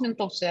announcement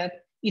of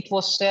that, it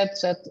was said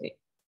that,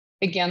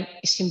 again,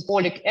 a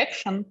symbolic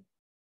action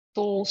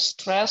to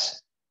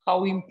stress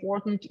how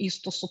important it is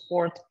to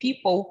support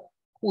people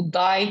who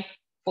die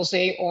for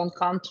their own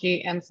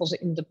country and for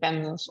the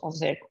independence of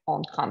their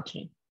own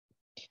country.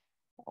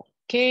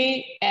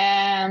 Okay,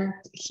 and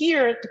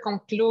here to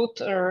conclude,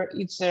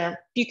 it's a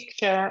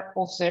picture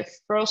of the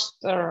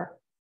first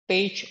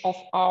page of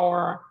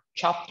our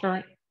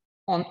chapter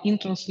on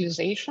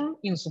internationalization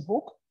in the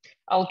book.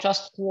 I'll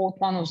just quote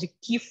one of the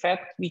key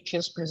facts which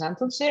is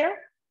presented there.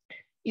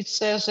 It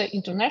says that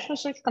international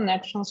research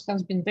connections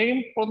has been very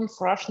important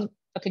for Russian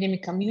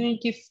academic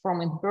community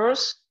from its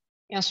birth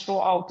and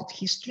throughout its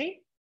history.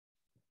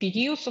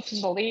 Periods of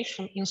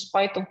isolation, in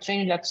spite of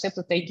generally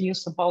accepted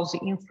ideas about the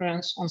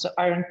influence on the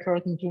Iron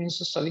Curtain during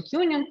the Soviet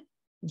Union,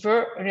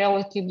 were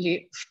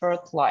relatively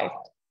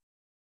short-lived.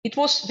 It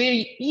was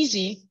very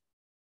easy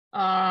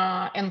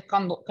and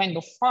kind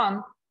of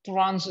fun to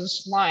run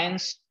these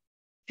lines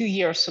 2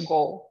 years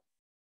ago.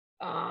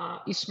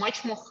 it's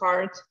much more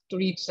hard to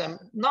read them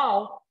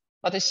now,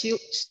 but I still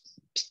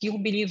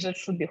believe there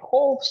should be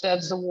hope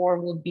that the war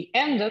will be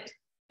ended,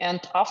 and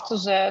after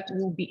that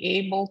we'll be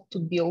able to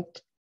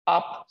build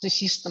up the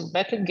system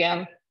back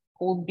again,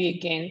 will be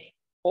again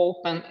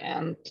open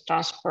and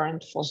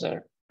transparent for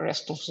the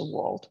rest of the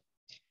world.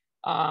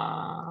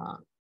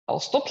 I'll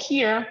stop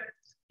here,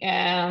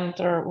 and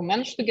we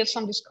managed to get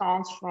some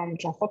discounts from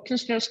Johns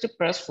Hopkins University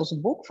Press for the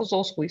book for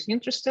those who is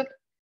interested.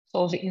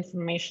 So the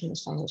information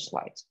is on the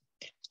slides.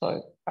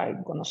 So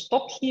I'm gonna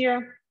stop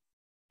here,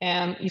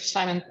 and if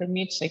Simon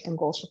permits, I can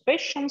go to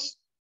questions,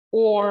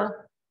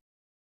 or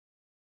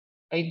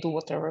I do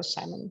whatever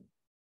Simon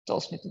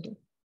tells me to do.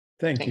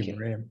 Thank you,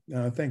 Maria.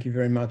 Thank you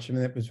very much. I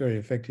mean, that was a very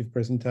effective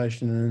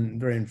presentation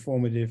and very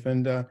informative.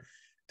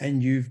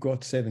 And you've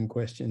got 7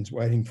 questions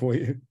waiting for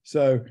you.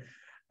 So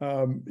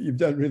you've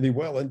done really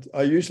well. And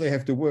I usually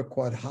have to work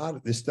quite hard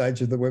at this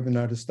stage of the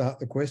webinar to start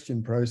the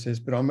question process,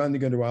 but I'm only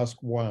going to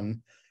ask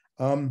one.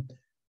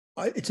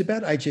 It's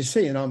about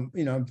HSC,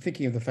 and I'm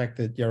thinking of the fact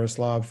that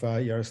Yaroslav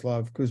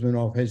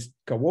Kuzmanov has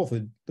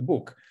co-authored the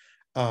book,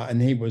 and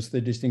he was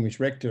the distinguished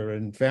rector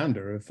and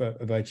founder of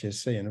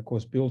HSC, and of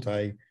course built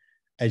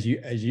as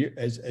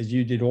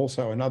you did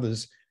also, and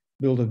others,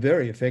 built a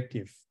very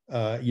effective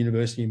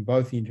university in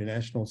both the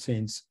international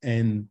sense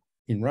and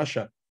in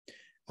Russia,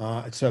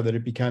 so that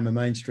it became a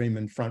mainstream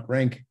and front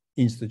rank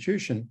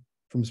institution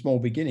from small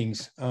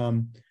beginnings.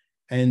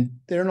 And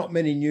there are not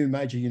many new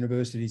major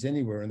universities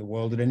anywhere in the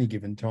world at any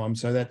given time,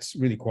 so that's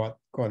really quite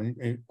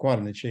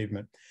an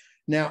achievement.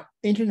 Now,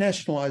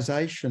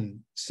 internationalization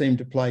seemed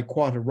to play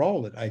quite a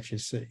role at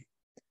HSC.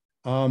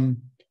 I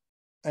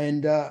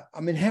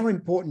mean, how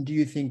important do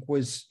you think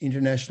was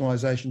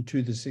internationalization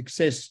to the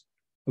success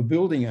of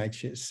building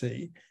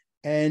HSC?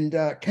 And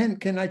can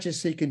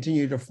HSC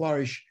continue to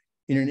flourish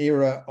in an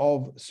era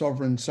of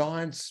sovereign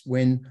science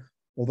when,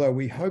 although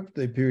we hope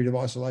the period of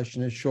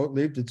isolation is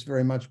short-lived, it's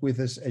very much with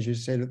us, as you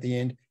said at the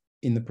end,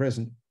 in the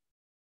present?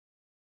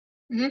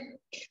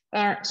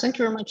 Thank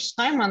you very much,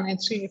 Simon.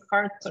 It's really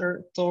hard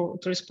to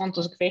respond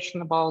to the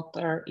question about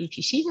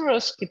HEC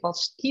university, but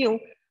still,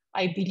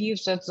 I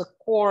believe that the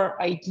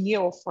core idea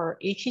for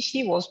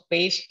HEC was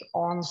based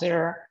on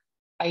their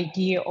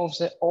idea of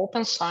the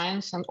open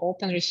science and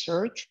open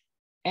research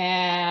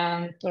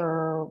and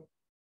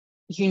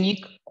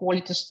unique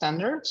quality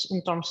standards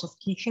in terms of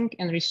teaching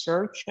and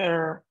research,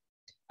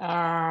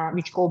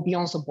 which go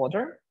beyond the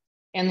border.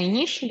 And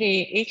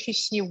initially,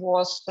 HEC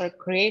was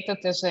created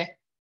as a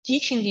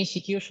teaching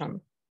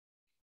institution.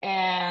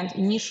 And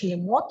initially,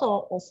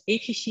 motto of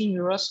HEC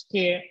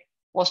University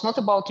was not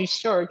about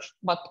research,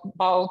 but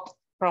about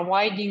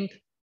providing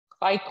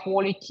high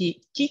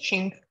quality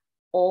teaching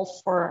of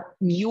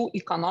new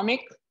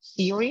economic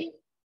theory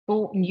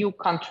to new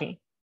country.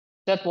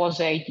 That was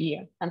the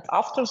idea. And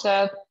after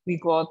that, we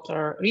got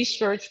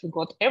research, we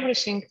got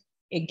everything.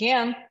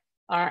 Again,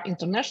 our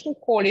international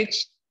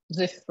colleagues,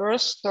 they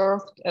first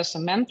served as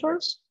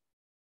mentors,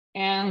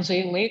 and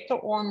they later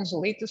on, in the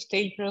later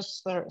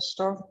stages,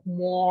 served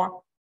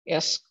more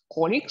as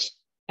colleagues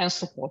and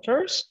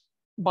supporters,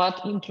 but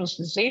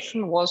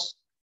internationalization was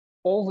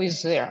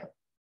always there.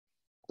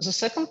 The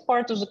second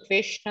part of the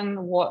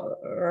question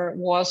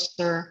was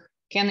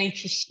can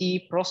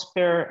HEC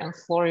prosper and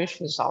flourish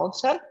without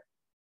that?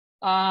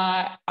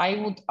 I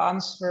would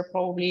answer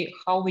probably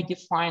how we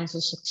define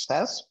the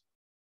success.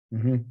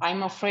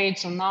 I'm afraid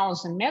that now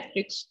the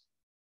metrics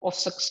of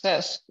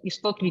success is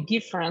totally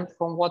different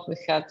from what we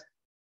had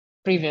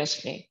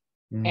previously.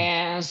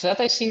 And that,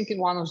 I think, is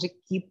one of the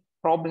key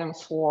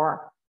problems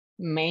for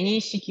many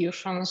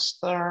institutions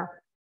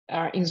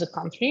in the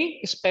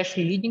country,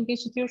 especially leading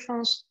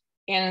institutions,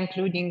 and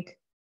including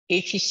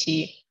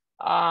HEC.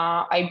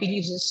 I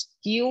believe that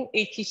still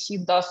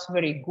HEC does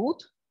very good,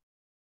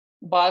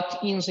 but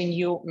in the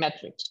new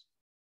metrics,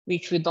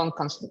 which we don't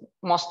consider,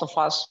 most of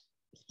us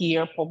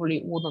here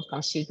probably would not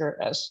consider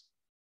as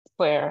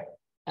fair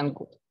and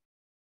good.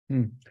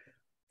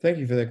 Thank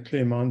you for that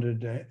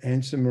clear-minded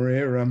answer,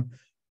 Maria.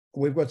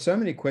 We've got so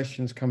many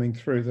questions coming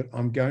through that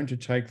I'm going to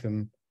take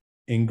them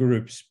in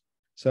groups.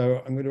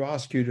 So I'm going to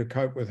ask you to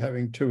cope with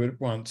having 2 at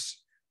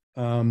once.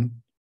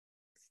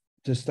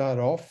 To start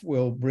off,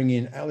 we'll bring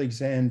in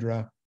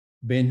Alexandra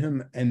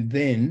Benham and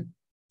then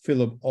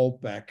Philip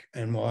Altbach,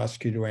 and we'll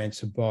ask you to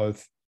answer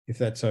both, if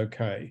that's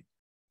okay.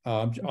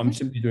 I'm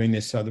simply doing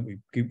this so that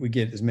we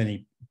get as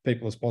many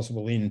people as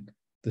possible in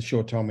the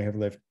short time we have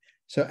left.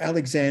 So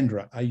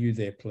Alexandra, are you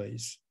there,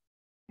 please?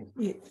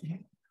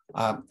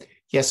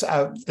 Yes,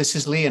 this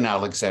is Lee and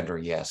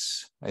Alexandra,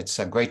 yes. It's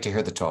great to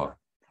hear the talk.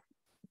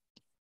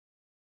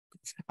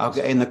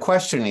 Okay, and the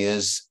question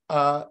is,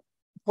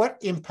 what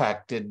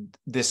impact did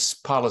this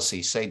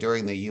policy, say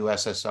during the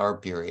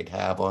USSR period,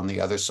 have on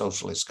the other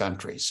socialist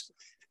countries,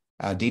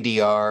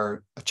 DDR,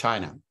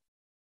 China?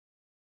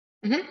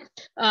 Thank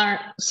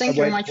you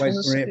very much.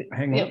 Maria,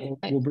 hang on,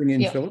 we'll bring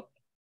in Philip.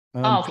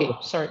 Okay,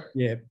 Philip, sorry.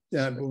 Yeah,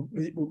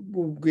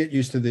 we'll get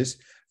used to this.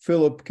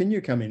 Philip, can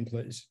you come in,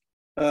 please?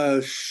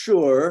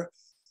 Sure.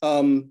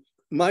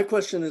 My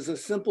question is a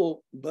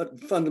simple but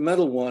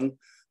fundamental one.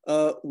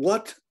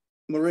 What,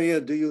 Maria,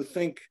 do you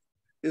think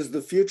is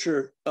the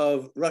future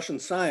of Russian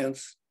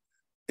science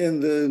in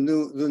the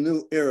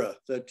new era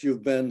that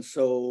you've been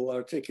so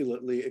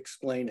articulately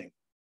explaining?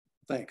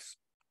 Thanks.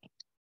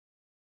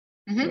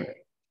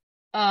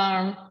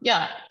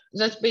 Yeah,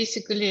 that's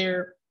basically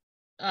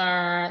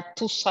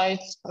two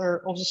sides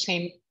of the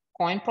same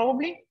coin,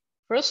 probably.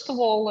 First of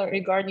all,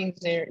 regarding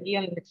the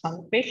Ian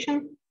Alexander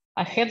question,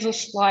 I had the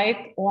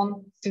slide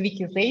on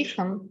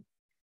civilization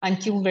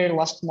until very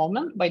last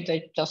moment, but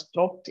I just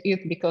dropped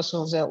it because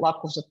of the lack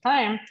of the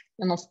time.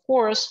 And of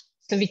course,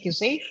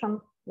 civilization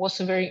was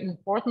a very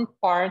important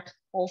part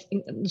of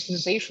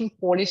internationalization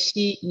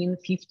policy in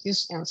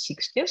 50s and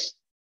 60s.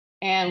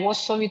 And what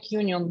Soviet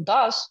Union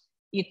does,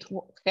 it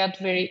had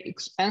very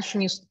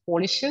expansionist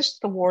policies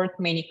toward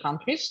many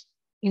countries,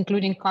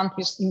 including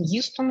countries in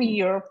Eastern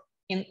Europe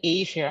and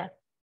Asia,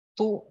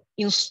 to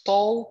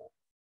install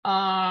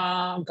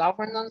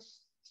governance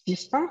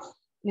systems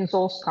in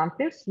those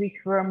countries, which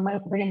were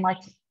very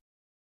much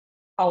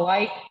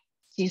alike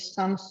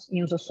systems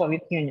in the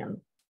Soviet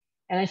Union.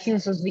 And I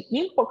think that the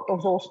impact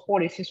of those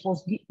policies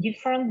was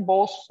different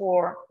both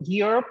for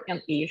Europe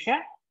and Asia,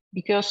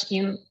 because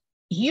in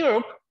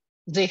Europe,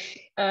 they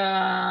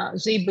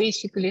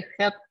basically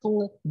had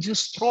to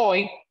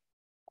destroy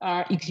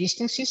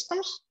existing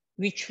systems,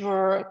 which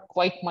were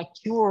quite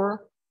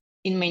mature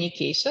in many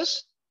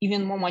cases,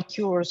 even more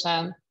mature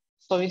than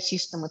Soviet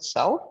system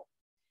itself.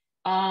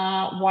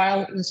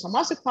 While in some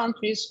other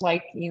countries,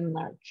 like in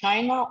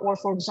China, or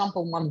for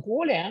example,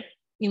 Mongolia,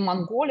 in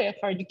Mongolia,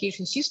 higher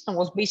education system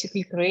was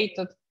basically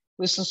created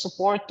with the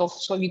support of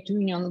Soviet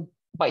Union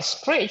by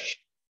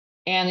scratch,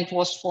 and it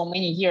was for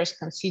many years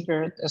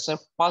considered as a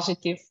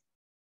positive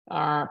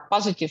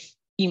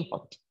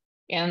impact.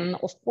 And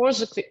of course,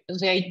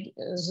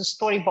 the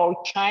story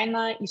about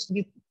China is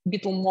a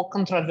bit more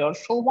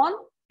controversial one,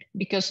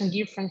 because in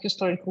different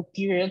historical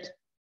period,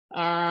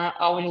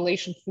 our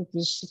relationship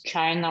with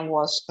China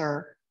was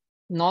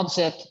not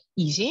that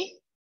easy.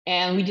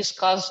 And we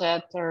discuss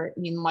that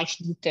in much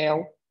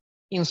detail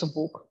in the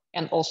book,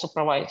 and also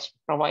provide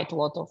a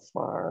lot of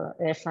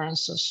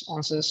references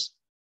on this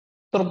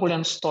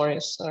turbulent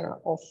stories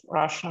of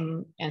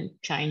Russian and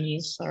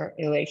Chinese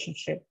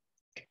relationship.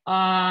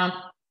 On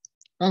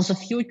the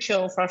future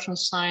of Russian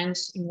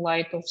science in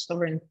light of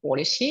sovereign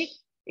policy,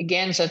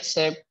 again, that's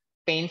a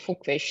painful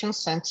question.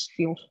 Thanks,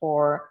 Phil,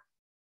 for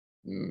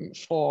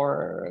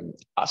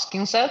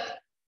asking that.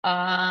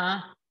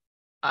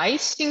 I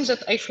think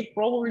that I should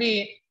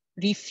probably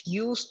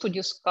refuse to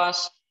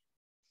discuss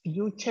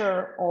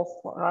future of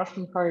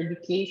Russian higher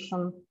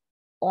education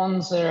on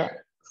the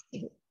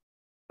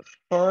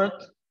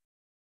short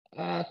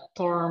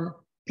term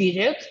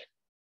period,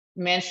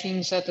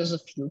 mentioning that as a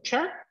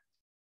future.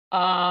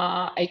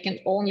 I can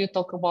only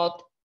talk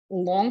about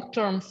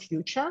long-term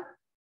future,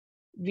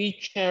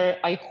 which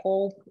I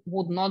hope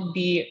would not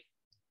be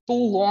too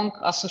long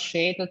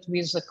associated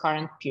with the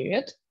current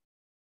period.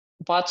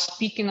 But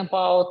speaking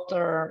about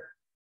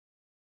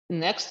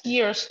next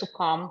years to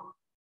come,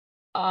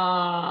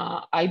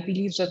 I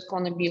believe there's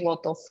going to be a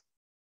lot of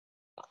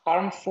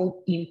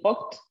harmful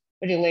impact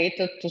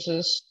related to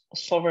this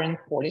sovereign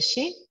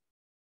policy,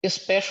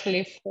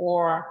 especially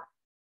for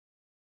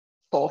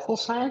social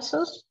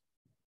sciences.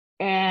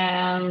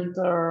 And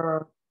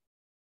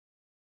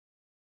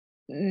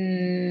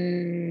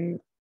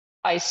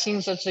I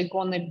think that there's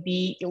going to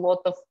be a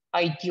lot of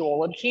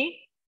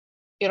ideology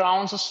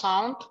around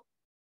the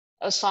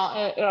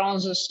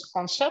around this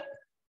concept.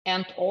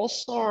 And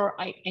also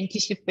I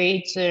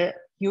anticipate the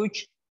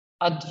huge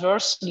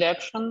adverse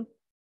selection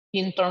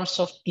in terms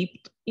of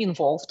people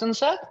involved in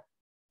that.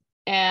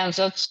 And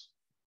that's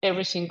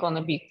everything going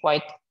to be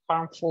quite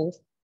harmful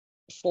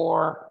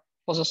for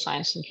the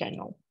science in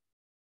general.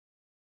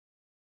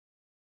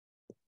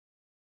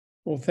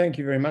 Well, thank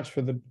you very much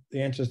for the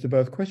answers to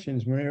both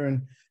questions, Maria.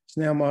 And it's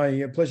now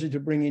my pleasure to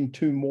bring in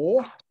two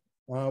more.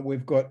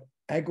 We've got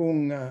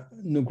Agung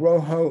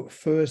Nugroho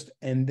first,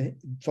 and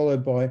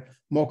followed by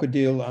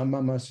Mokadil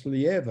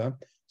Mamaslieva.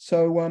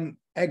 So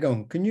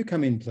Agung, can you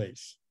come in,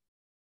 please?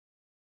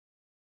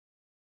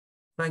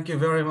 Thank you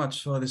very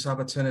much for this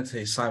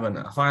opportunity,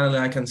 Simon. Finally,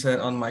 I can turn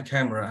on my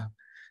camera.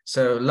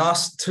 So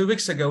 2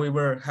 weeks ago, we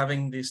were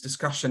having this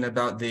discussion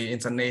about the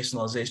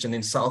internationalization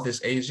in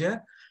Southeast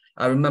Asia.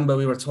 I remember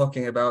we were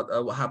talking about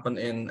what happened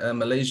in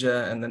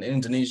Malaysia, and then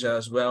Indonesia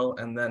as well,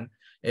 and then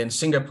in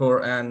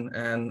Singapore and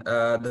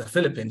the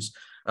Philippines.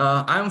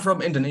 I'm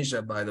from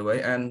Indonesia, by the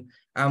way, and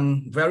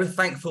I'm very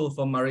thankful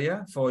for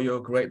Maria for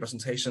your great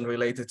presentation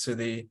related to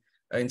the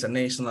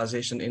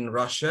internationalization in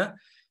Russia.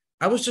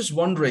 I was just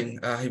wondering,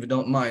 if you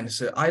don't mind,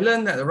 so I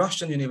learned that the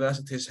Russian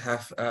universities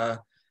have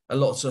a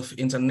lot of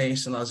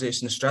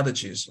internationalization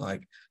strategies,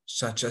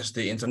 such as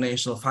the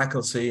international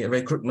faculty,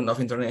 recruitment of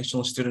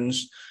international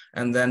students,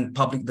 and then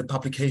the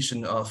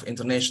publication of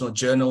international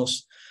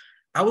journals.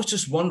 I was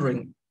just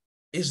wondering,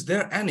 is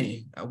there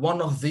any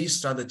one of these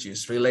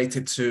strategies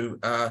related to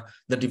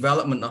the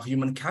development of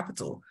human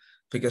capital?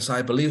 Because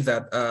I believe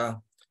that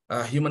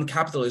human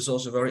capital is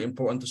also very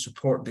important to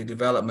support the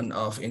development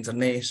of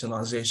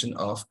internationalization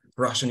of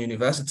Russian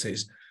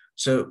universities.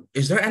 So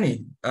is there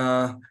any,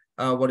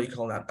 what do you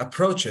call that,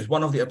 approaches,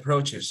 one of the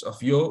approaches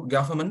of your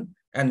government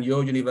and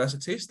your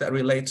universities that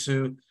relate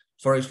to,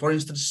 for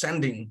instance,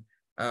 sending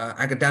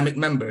academic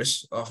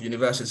members of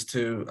universities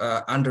to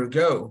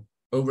undergo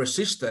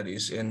overseas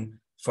studies in,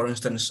 for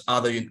instance,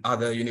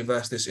 other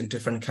universities in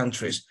different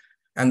countries?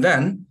 And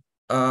then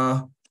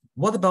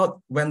what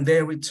about when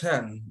they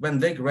return, when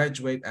they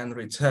graduate and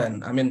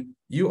return? I mean,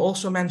 you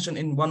also mentioned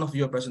in one of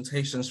your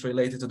presentations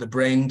related to the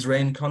brain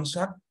drain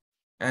concept.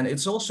 And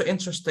it's also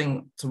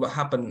interesting to what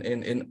happened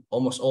in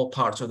almost all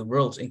parts of the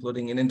world,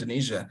 including in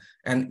Indonesia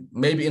and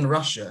maybe in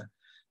Russia.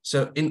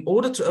 So in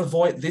order to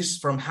avoid this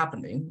from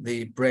happening,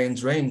 the brain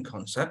drain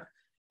concept,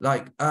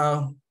 like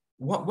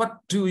what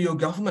do your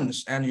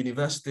governments and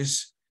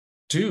universities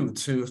do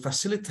to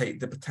facilitate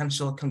the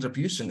potential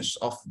contributions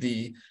of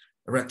the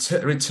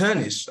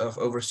returnees of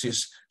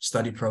overseas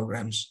study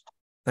programs?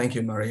 Thank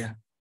you, Maria.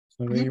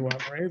 So there you are,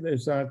 Maria.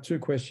 There's two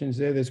questions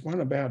there. There's one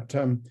about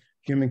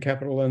human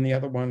capital and the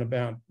other one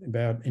about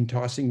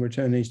enticing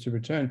returnees to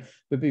return.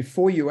 But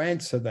before you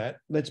answer that,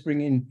 let's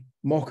bring in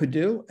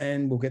Mokadil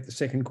and we'll get the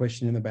second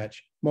question in the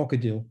batch.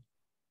 Mokadil.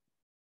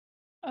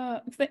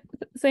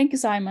 Thank you,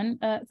 Simon.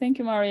 Thank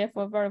you, Maria,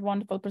 for a very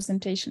wonderful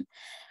presentation.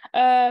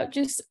 I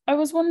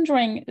was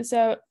wondering,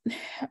 so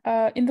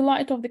in the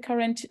light of the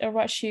current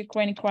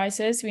Russia-Ukraine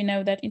crisis, we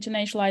know that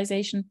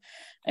internationalization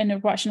in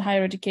Russian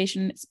higher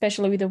education,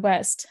 especially with the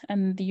West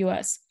and the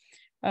US,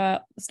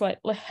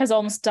 has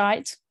almost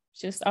died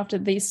just after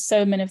these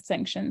so many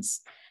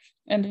sanctions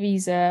and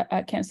visa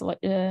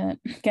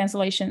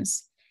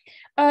cancellations.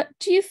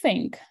 Do you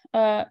think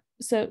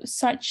so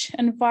such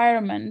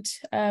environment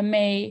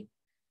may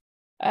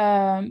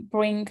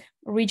bring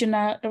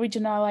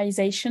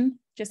regionalization,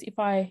 just if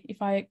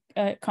I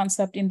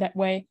concept in that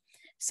way,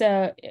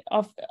 so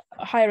of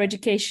higher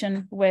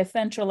education with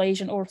Central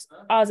Asian or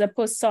other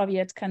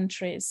post-Soviet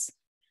countries?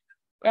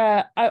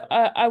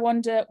 I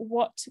wonder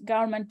what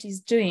government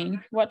is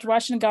doing, what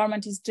Russian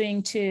government is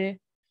doing to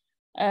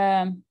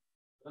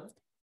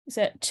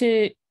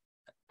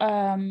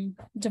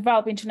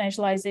develop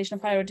internationalization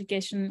of higher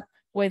education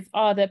with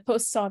other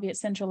post-Soviet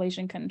Central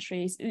Asian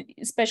countries,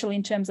 especially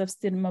in terms of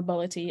student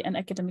mobility and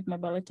academic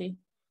mobility.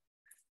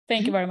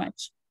 Thank you very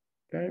much.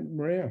 Okay,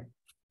 Maria.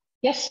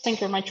 Yes,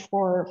 thank you very much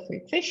for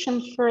your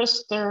question.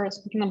 First,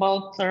 speaking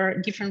about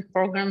different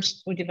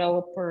programs to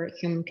develop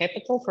human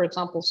capital, for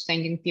example,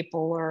 sending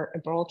people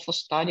abroad for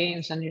study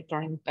and then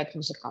returning back to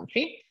the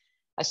country.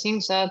 I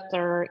think that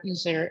in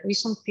the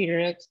recent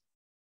period,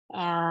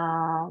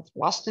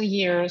 last 2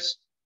 years,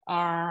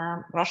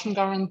 Russian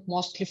government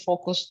mostly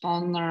focused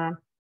on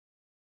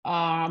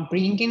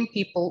bringing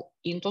people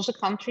into the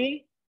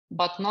country,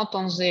 but not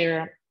on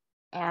their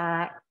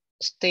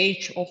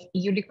stage of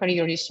early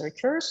career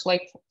researchers,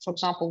 like, for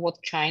example,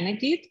 what China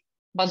did,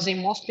 but they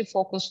mostly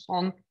focused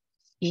on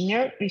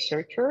senior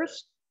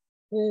researchers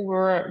who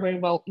were very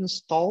well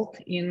installed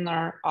in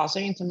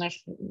other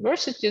international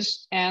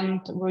universities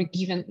and were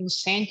given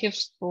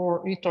incentives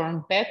to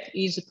return back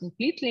either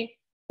completely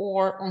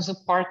or on the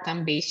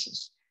part-time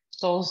basis.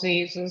 So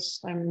this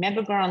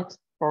mega grant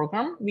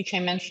program, which I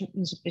mentioned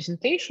in the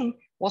presentation,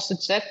 was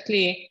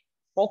exactly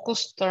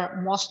focused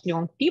mostly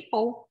on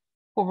people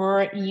who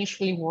were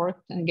initially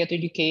worked and get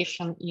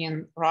education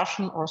in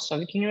Russian or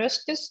Soviet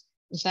universities,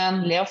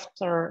 then left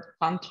their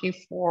country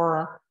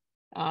for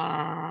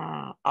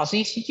other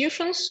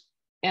institutions,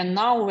 and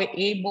now we're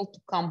able to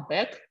come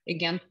back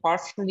again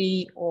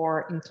partially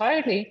or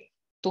entirely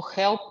to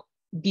help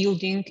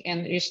building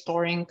and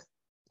restoring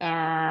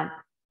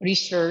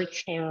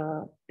research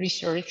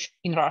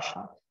in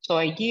Russia. So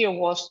idea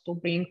was to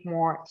bring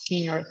more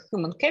senior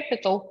human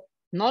capital,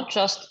 not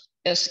just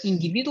as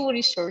individual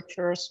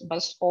researchers,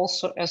 but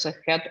also as a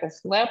head of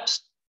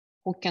labs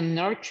who can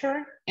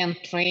nurture and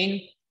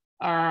train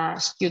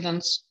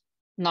students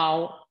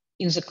now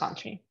in the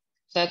country.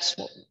 That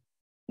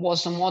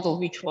was a model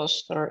which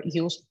was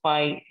used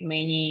by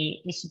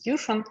many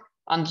institutions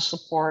under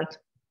support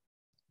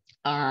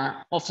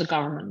of the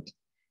government.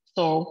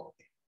 So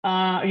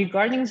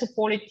regarding the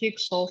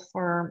politics of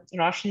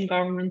Russian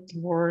government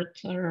toward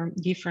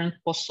different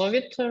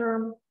post-Soviet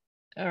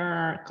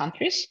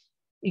countries,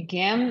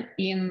 again,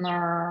 in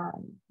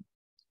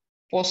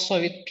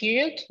post-Soviet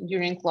period,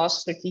 during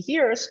last 30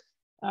 years,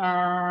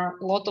 a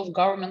lot of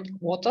government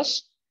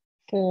quotas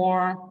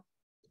for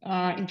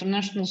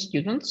international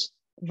students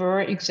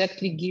were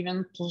exactly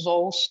given to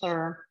those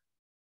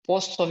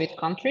post-Soviet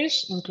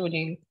countries,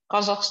 including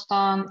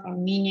Kazakhstan,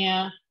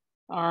 Armenia,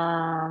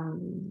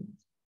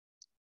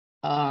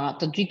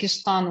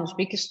 Tajikistan,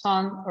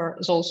 Uzbekistan, or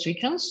those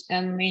regions,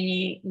 and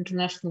many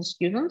international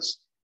students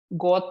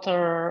got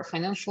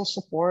financial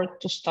support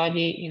to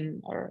study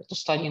in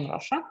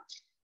Russia.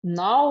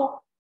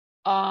 Now,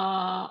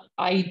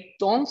 I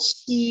don't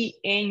see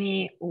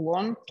any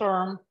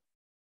long-term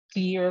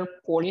clear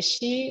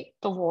policy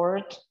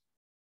toward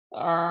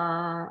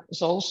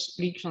those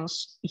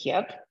regions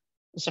yet.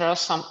 There are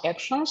some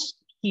actions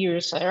here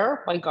or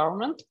there by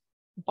government,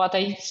 but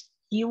I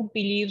still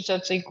believe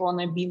that they're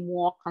gonna be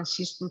more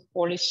consistent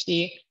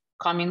policy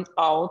coming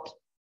out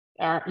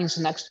in the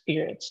next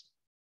periods.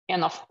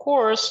 And of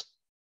course,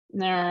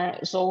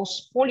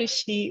 those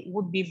policy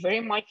would be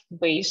very much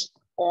based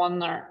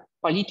on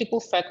political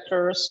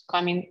factors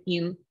coming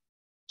in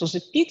to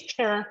the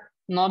picture,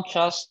 not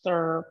just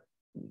the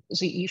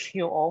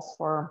issue of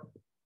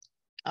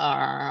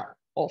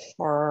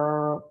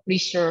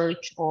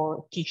research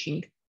or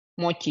teaching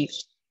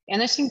motifs.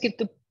 And I think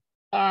it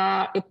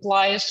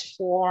applies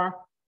for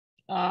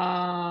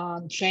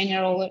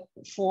general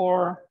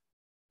for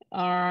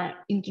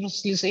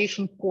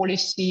internationalization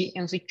policy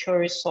and the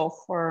choice of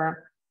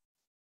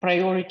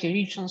priority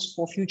regions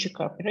for future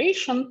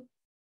cooperation,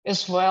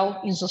 as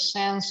well in the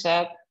sense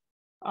that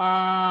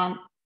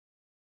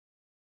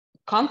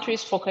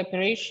countries for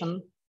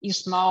cooperation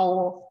is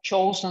now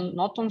chosen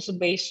not on the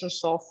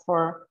basis of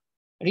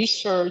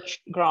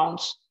research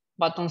grounds,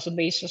 but on the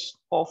basis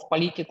of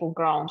political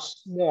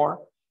grounds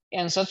more.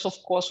 And that,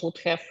 of course, would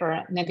have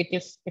a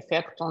negative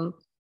effect on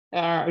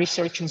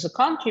research in the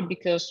country,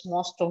 because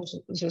most of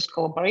these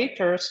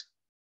collaborators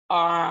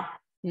are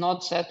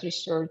not that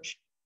research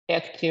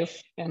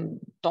active and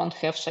don't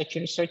have such a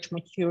research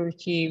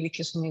maturity which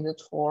is needed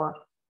for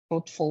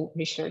fruitful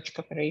research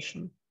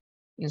cooperation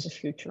in the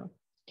future.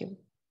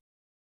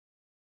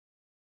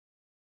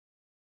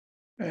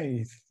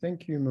 Hey,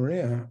 thank you,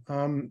 Maria.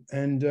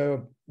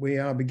 We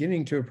are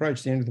beginning to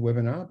approach the end of the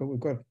webinar, but we've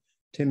got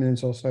 10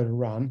 minutes or so to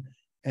run.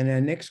 And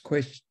our next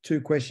two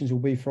questions will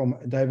be from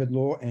David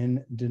Law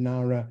and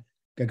Dinara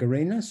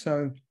Gagarina.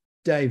 So,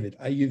 David,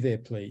 are you there,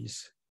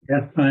 please?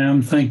 Yes, I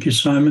am. Thank you,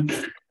 Simon.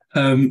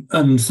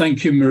 And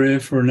thank you, Maria,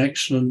 for an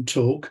excellent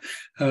talk.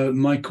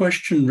 My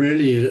question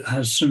really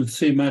has some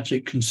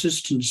thematic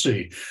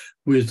consistency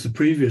with the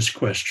previous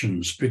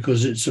questions,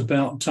 because it's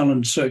about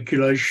talent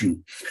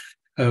circulation.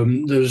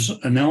 There's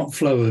an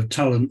outflow of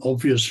talent,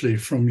 obviously,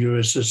 from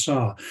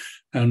USSR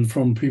and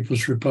from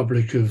People's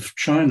Republic of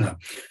China.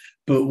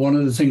 But one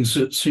of the things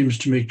that seems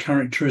to me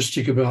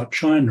characteristic about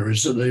China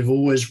is that they've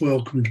always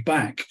welcomed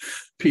back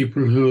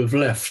people who have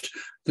left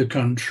the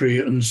country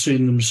and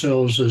seen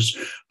themselves as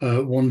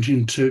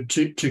wanting to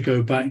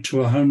go back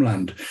to a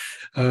homeland.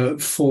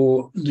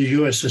 For the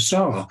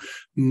USSR,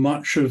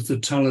 much of the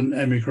talent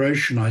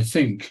emigration, I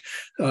think,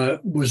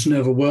 was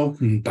never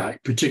welcomed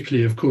back,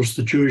 particularly, of course,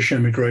 the Jewish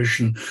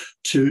emigration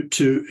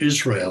to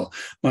Israel.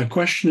 My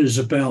question is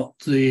about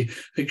the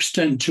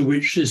extent to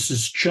which this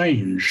has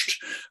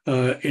changed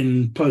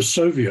in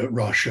post-Soviet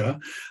Russia,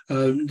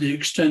 the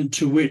extent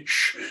to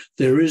which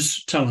there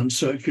is talent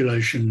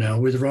circulation now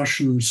with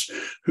Russians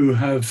who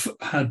have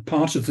had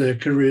part of their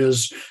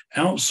careers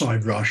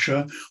outside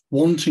Russia,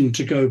 wanting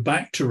to go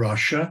back to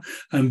Russia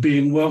and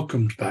being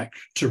welcomed back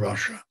to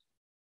Russia.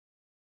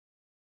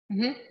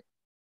 Mm-hmm.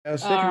 Our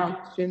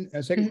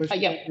second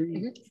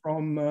question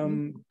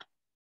from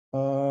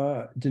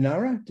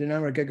Dinara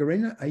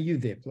Gagarina. Are you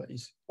there,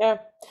 please? Yeah,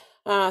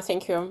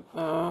 thank you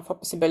for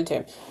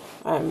possibility.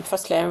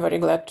 Firstly, I'm very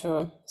glad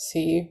to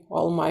see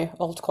all my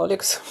old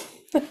colleagues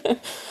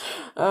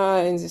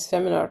in this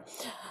seminar.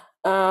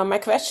 My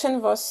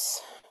question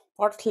was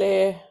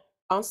partly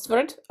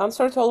answered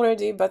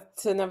already, but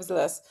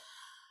nevertheless,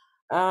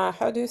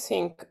 how do you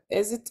think,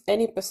 is it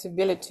any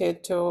possibility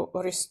to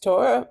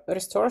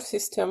restore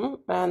system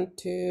and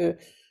to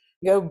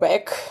go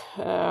back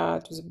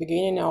to the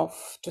beginning of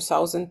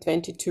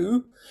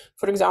 2022,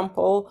 for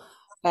example,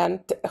 and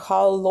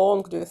how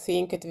long do you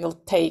think it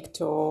will take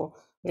to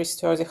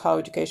restore the higher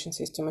education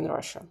system in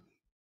Russia?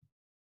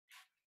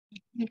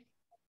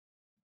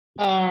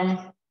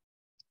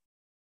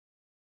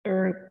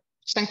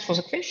 Thanks for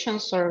the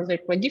questions. So they're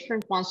quite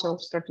different ones. I'll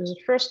start with the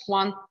first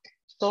one.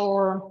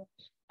 So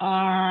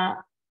I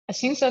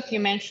think that you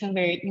mentioned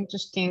very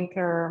interesting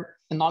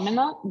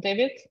phenomena,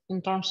 David,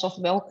 in terms of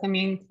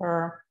welcoming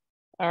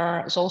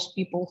those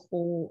people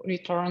who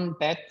return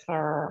back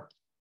to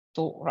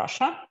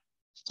Russia.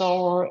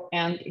 So,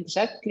 and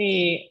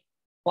exactly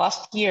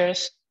last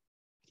years,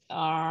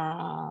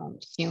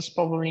 since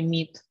probably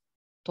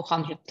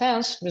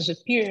mid-2010s, was a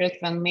period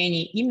when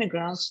many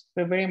immigrants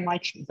were very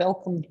much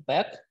welcomed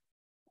back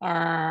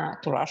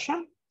to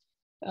Russia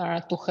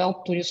to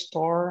help to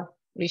restore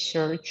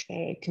research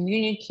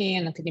community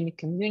and academic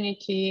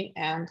community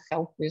and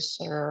help with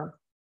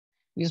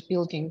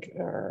building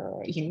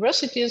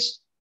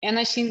universities. And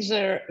I think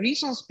the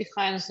reasons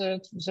behind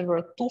that, there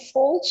were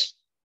twofold.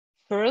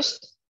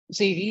 First,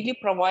 they really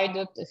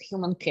provided a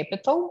human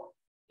capital,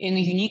 and a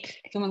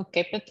unique human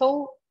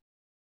capital,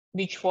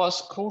 which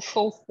was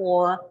crucial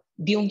for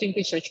building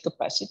research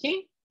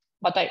capacity.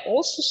 But I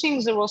also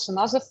think there was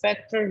another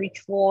factor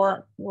which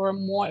were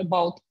more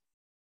about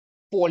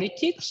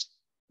politics,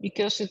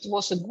 because it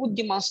was a good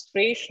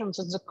demonstration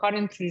that the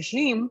current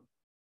regime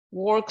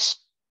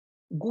works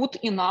good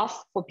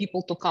enough for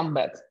people to come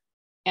back.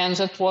 And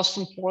that was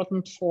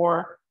important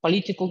for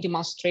political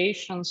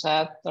demonstrations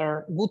that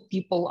good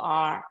people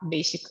are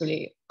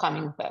basically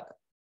coming back.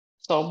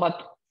 So,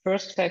 but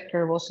first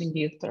factor was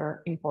indeed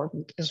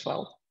important as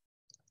well.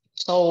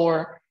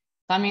 So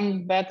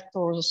coming back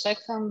to the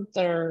second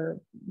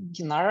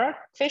Dinara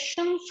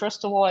question,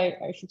 first of all,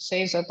 I should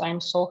say that I'm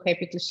so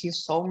happy to see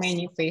so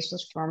many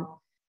faces from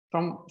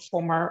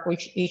former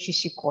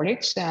HEC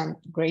colleagues, and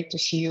great to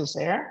see you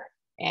there.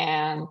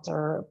 And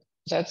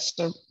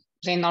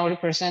they now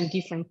represent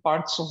different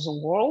parts of the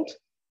world,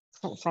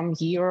 from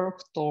Europe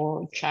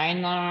to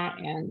China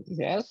and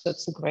US.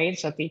 That's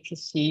great that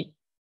HEC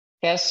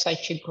has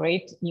such a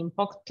great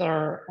impact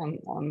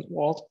on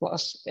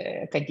world-class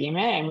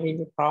academia. I'm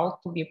really proud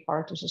to be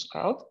part of this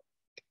crowd.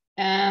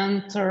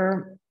 And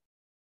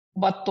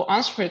but to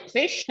answer your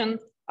question,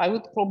 I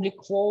would probably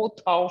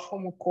quote our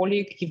former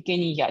colleague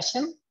Evgeny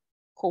Yasin,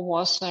 who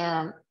was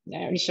a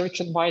research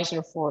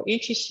advisor for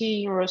HEC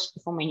University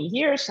for many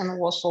years and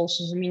was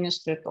also the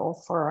Minister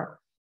of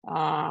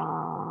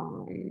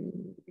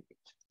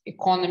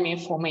Economy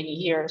for many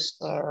years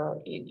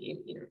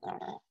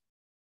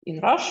in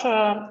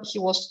Russia. He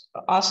was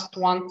asked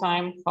one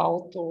time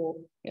how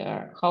to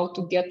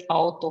get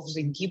out of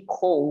the deep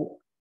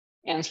hole,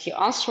 and his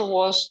answer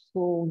was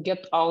to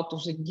get out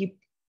of the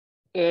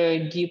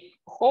deep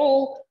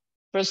hole.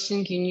 First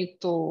thing you need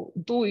to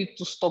do is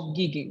to stop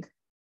digging.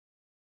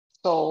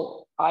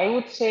 So I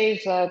would say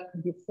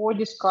that before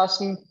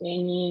discussing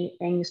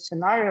any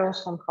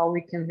scenarios on how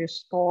we can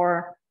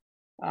restore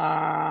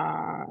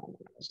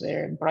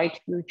the bright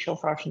future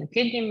of Russian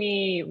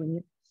academy, we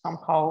need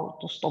somehow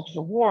to stop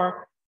the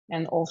war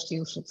and all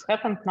things that's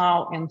happened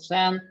now. And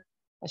then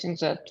I think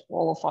that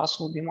all of us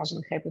will be more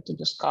than happy to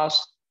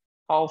discuss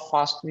how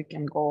fast we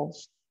can go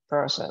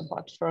further.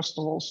 But first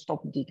of all,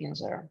 stop digging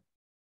there.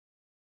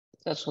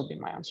 That would be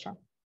my answer.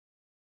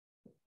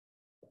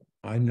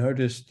 I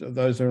noticed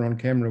those who are on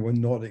camera were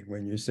nodding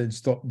when you said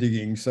stop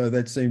digging. So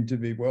that seemed to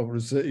be well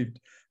received,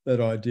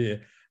 that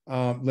idea.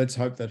 Let's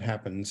hope that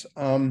happens.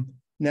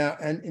 Now,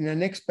 and in the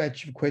next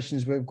batch of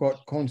questions, we've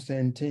got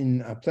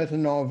Konstantin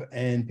Platonov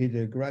and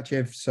Peter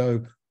Grachev.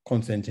 So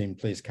Konstantin,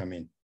 please come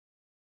in.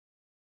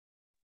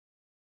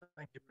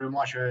 Thank you very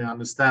much. I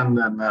understand,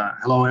 and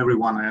hello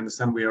everyone. I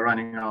understand we are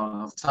running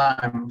out of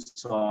time,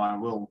 so I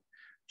will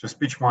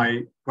just pitch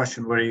my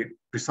question very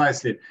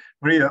precisely.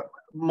 Maria,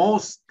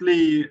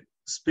 mostly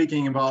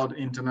speaking about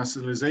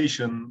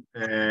internationalization,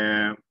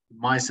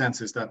 my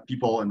sense is that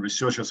people and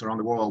researchers around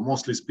the world,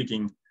 mostly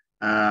speaking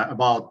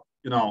about,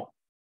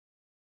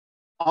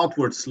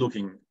 outwards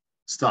looking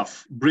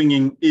stuff,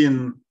 bringing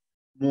in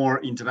more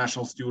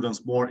international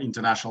students, more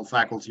international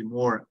faculty,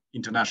 more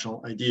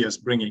international ideas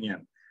bringing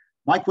in.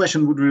 My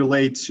question would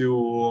relate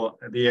to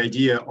the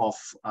idea of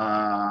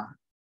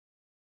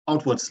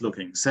outwards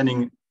looking,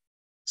 sending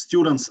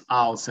students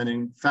out,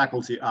 sending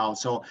faculty out.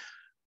 So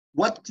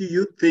what do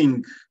you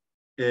think,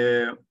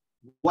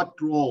 what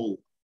role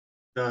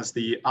does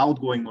the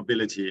outgoing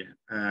mobility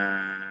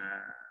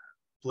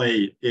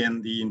play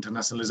in the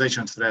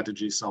internationalization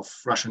strategies of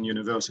Russian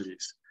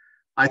universities?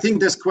 I think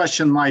this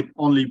question might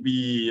only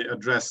be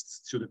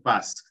addressed to the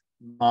past,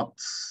 not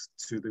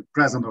to the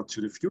present or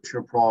to the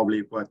future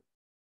probably, but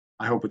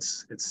I hope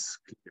it's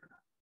clear.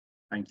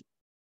 Thank you.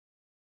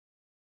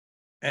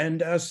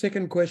 And our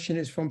second question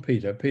is from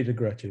Peter. Peter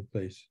Grachev,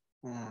 please.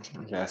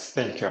 Yes,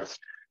 thank you.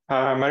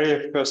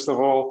 Maria, first of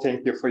all,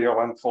 thank you for your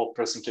wonderful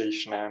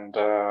presentation and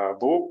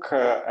book.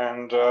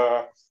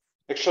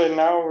 Actually,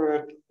 now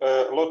we're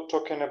a lot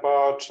talking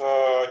about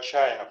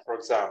China, for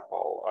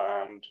example.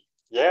 And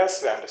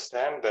yes, we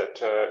understand that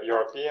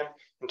European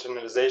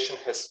internationalization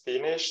has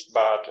finished,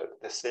 but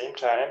at the same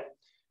time,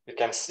 you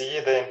can see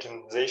the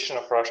internationalization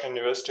of Russian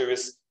university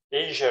with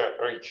Asia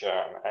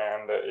region,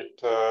 and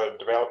it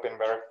developing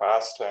very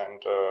fast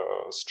and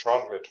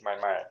strongly to my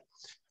mind.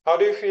 How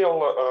do you feel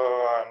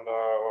and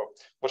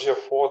what are your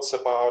thoughts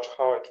about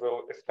how it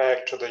will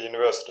affect the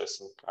universities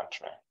in the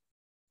country?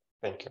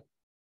 Thank you.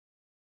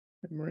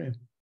 Maria.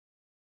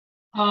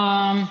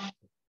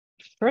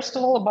 First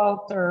of all,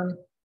 about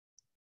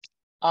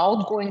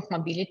outgoing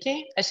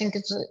mobility, I think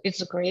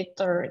it's a great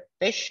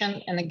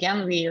question, and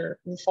again we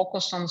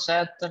focus on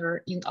that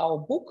in our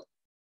book,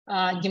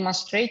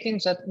 demonstrating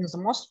that in the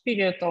most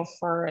period of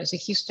the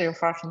history of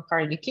Russian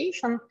higher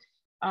education,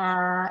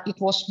 it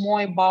was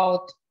more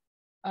about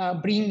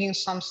bringing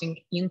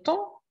something into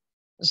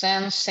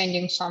than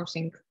sending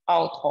something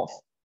out of.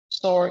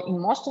 So in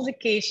most of the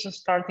cases,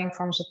 starting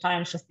from the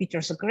times of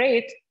Peter the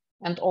Great,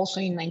 and also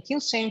in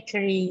 19th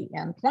century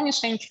and 20th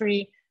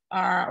century,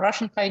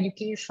 Russian higher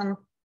education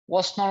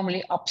was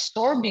normally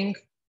absorbing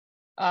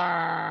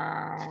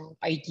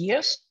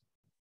ideas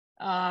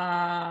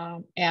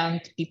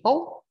and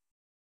people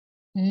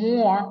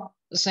more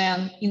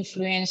than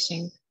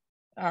influencing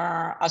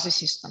other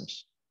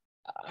systems.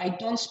 I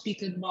don't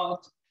speak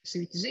about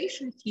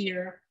civilization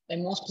here. I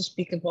mostly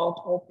speak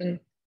about open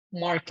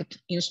market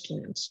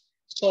instruments.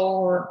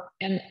 So,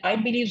 and I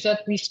believe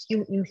that we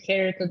still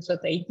inherited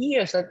that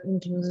idea that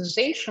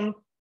internationalization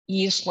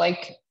is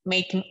like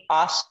making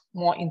us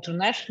more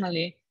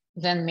internationally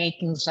than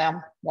making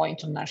them more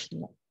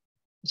international.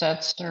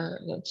 That's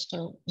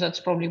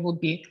probably would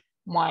be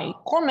my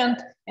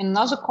comment.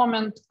 Another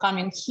comment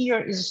coming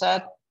here is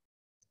that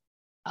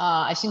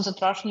I think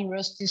that Russian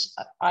universities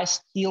are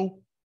still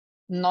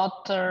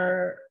not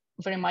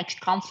very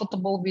much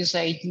comfortable with the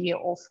idea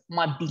of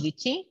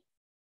mobility.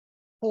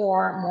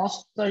 For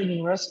most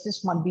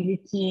universities,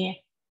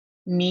 mobility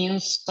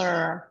means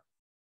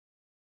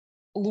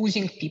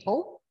losing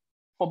people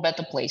for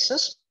better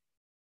places.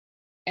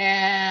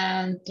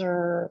 And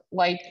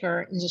like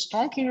in the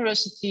strong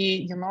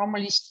university, you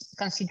normally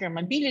consider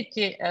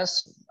mobility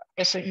as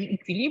an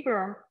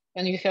equilibrium,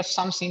 and you have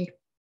something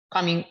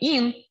coming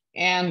in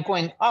and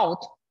going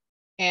out.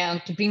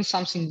 And to bring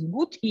something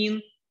good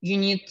in, you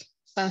need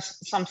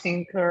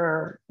something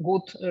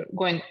good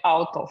going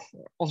out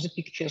of the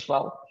picture as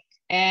well.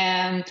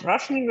 And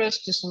Russian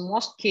universities in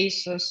most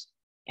cases,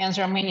 and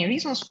there are many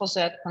reasons for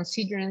that,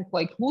 considering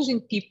like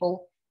losing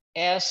people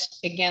as,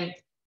 again,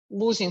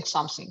 losing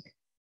something.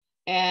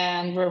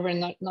 And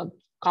we're not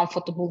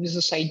comfortable with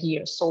this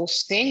idea. So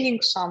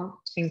standing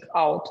something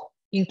out,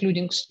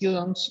 including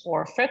students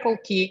or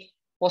faculty,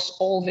 was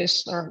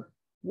always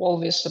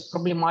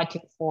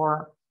problematic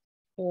for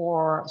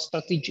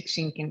strategic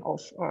thinking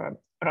of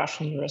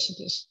Russian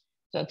universities.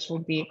 That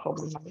would be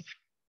probably my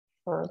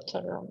third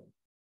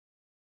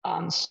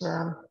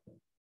answer.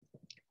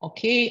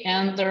 Okay,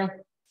 and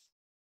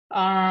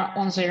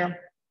on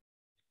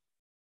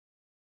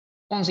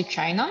the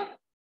China,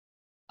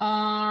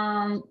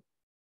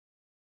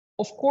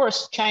 of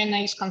course, China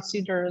is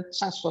considered,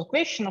 sensible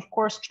question, of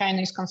course,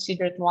 China is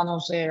considered one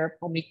of their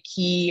probably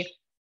key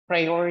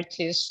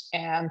priorities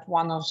and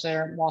one of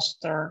their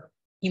most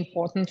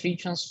important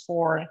regions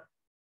for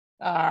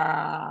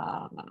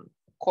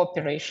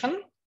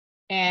cooperation.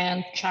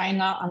 And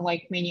China,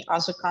 unlike many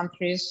other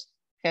countries,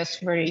 has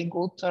very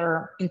good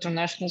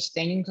international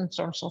standing in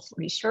terms of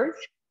research.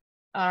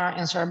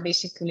 And there are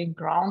basically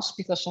grounds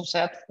because of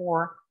that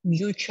for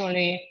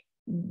mutually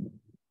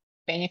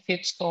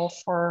benefits of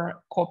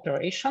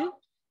cooperation.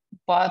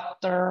 But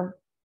on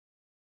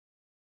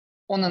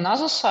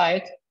another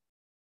side,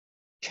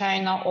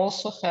 China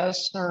also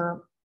has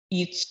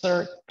its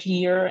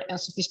clear and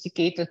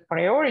sophisticated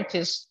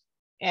priorities.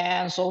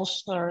 And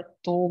those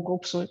two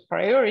groups of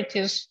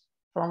priorities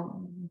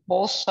from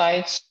both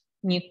sides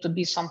need to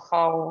be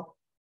somehow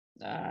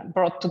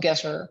brought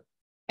together.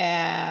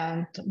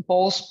 And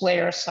both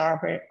players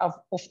are of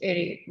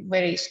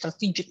very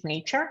strategic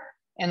nature.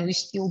 And we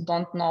still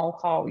don't know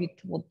how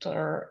it would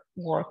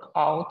work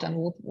out and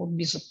what would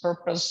be the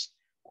purpose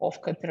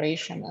of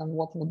cooperation and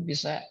what would be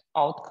the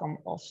outcome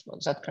of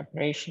that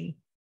cooperation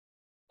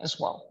as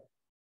well.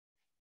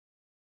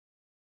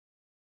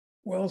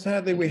 Well,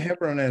 sadly, we have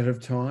run out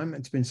of time.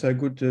 It's been so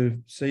good to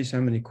see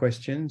so many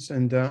questions.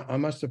 And I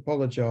must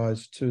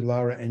apologize to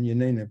Lara and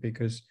Yanina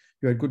because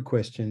you had good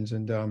questions.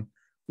 And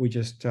we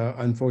just,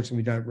 unfortunately,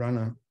 we don't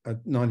run a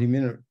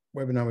 90-minute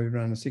webinar. We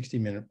run a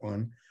 60-minute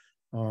one.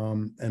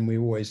 And we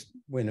always,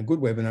 when a good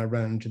webinar,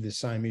 run into the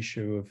same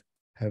issue of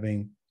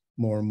having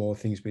more and more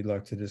things we'd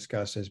like to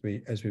discuss as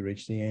we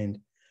reach the end.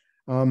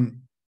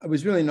 It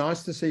was really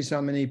nice to see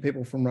so many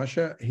people from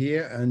Russia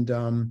here. And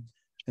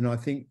I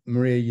think,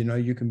 Maria, you know,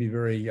 you can be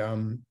very, I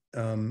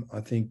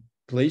think,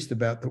 pleased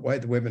about the way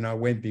the webinar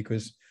went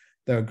because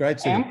they were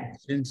great set of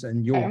questions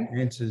and your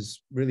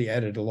answers really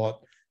added a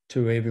lot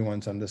to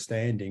everyone's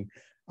understanding.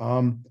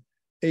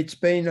 It's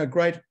been a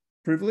great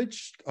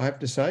privilege, I have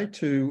to say,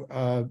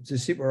 to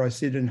sit where I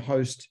sit and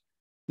host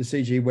the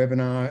CGHE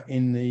webinar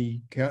in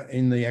the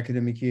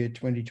academic year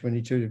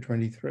 2022 to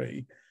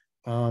 23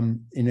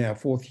 in our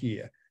fourth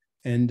year.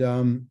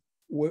 And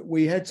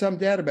we had some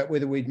doubt about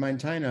whether we'd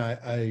maintain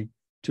a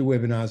 2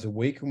 webinars a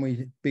week,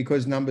 and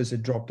because numbers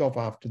had dropped off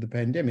after the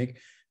pandemic,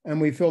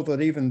 and we felt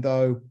that even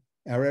though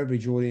our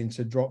average audience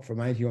had dropped from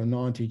 80 or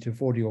 90 to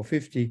 40 or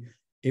 50,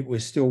 it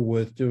was still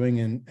worth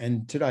doing.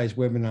 And today's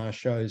webinar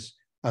shows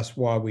us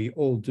why we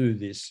all do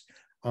this.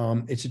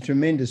 It's a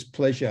tremendous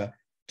pleasure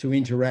to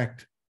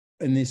interact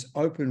in this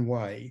open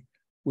way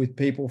with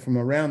people from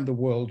around the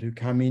world who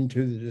come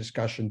into the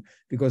discussion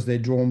because they're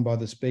drawn by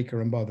the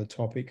speaker and by the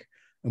topic.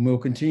 And we'll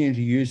continue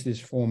to use this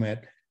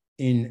format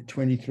in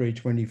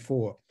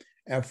 23-24.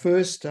 Our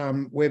first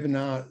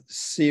webinar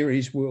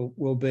series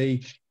will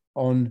be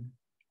on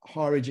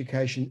higher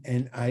education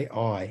and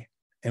AI.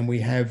 And we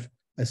have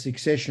a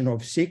succession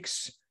of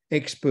 6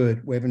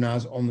 expert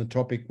webinars on the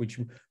topic, which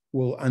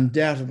will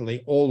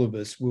undoubtedly, all of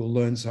us will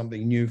learn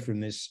something new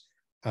from this,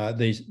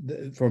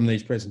 from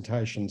these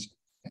presentations.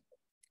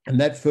 And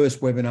that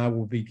first webinar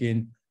will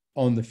begin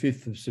on the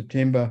 5th of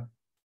September,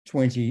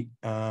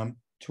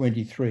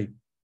 2023.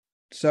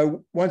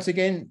 So once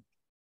again,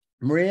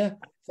 Maria,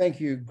 thank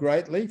you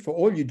greatly for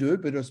all you do,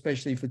 but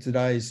especially for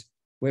today's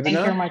webinar. Thank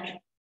you very much.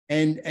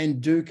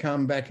 And do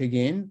come back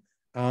again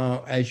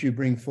as you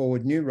bring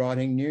forward new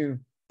writing, new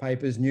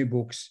papers, new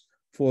books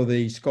for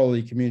the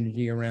scholarly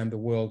community around the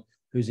world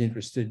who's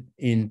interested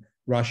in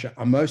Russia.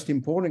 A most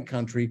important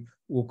country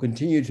will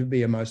continue to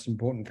be a most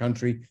important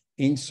country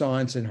in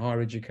science and higher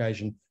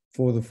education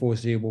for the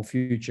foreseeable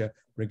future,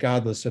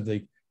 regardless of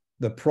the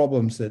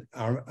problems that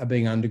are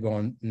being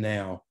undergone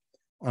now.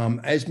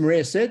 As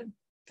Maria said,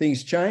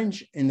 things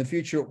change. In the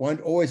future, it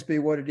won't always be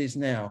what it is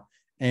now.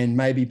 and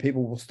maybe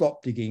people will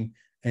stop digging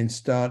and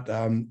start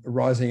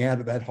rising out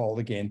of that hole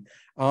again.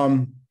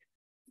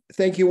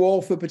 Thank you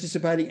all for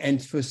participating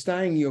and for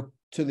staying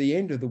to the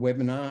end of the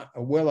webinar,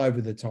 well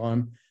over the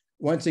time.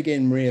 Once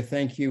again, Maria,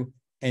 thank you.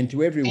 And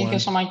to everyone. Thank you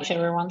so much,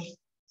 everyone.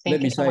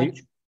 Let me say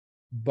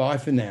bye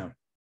for now.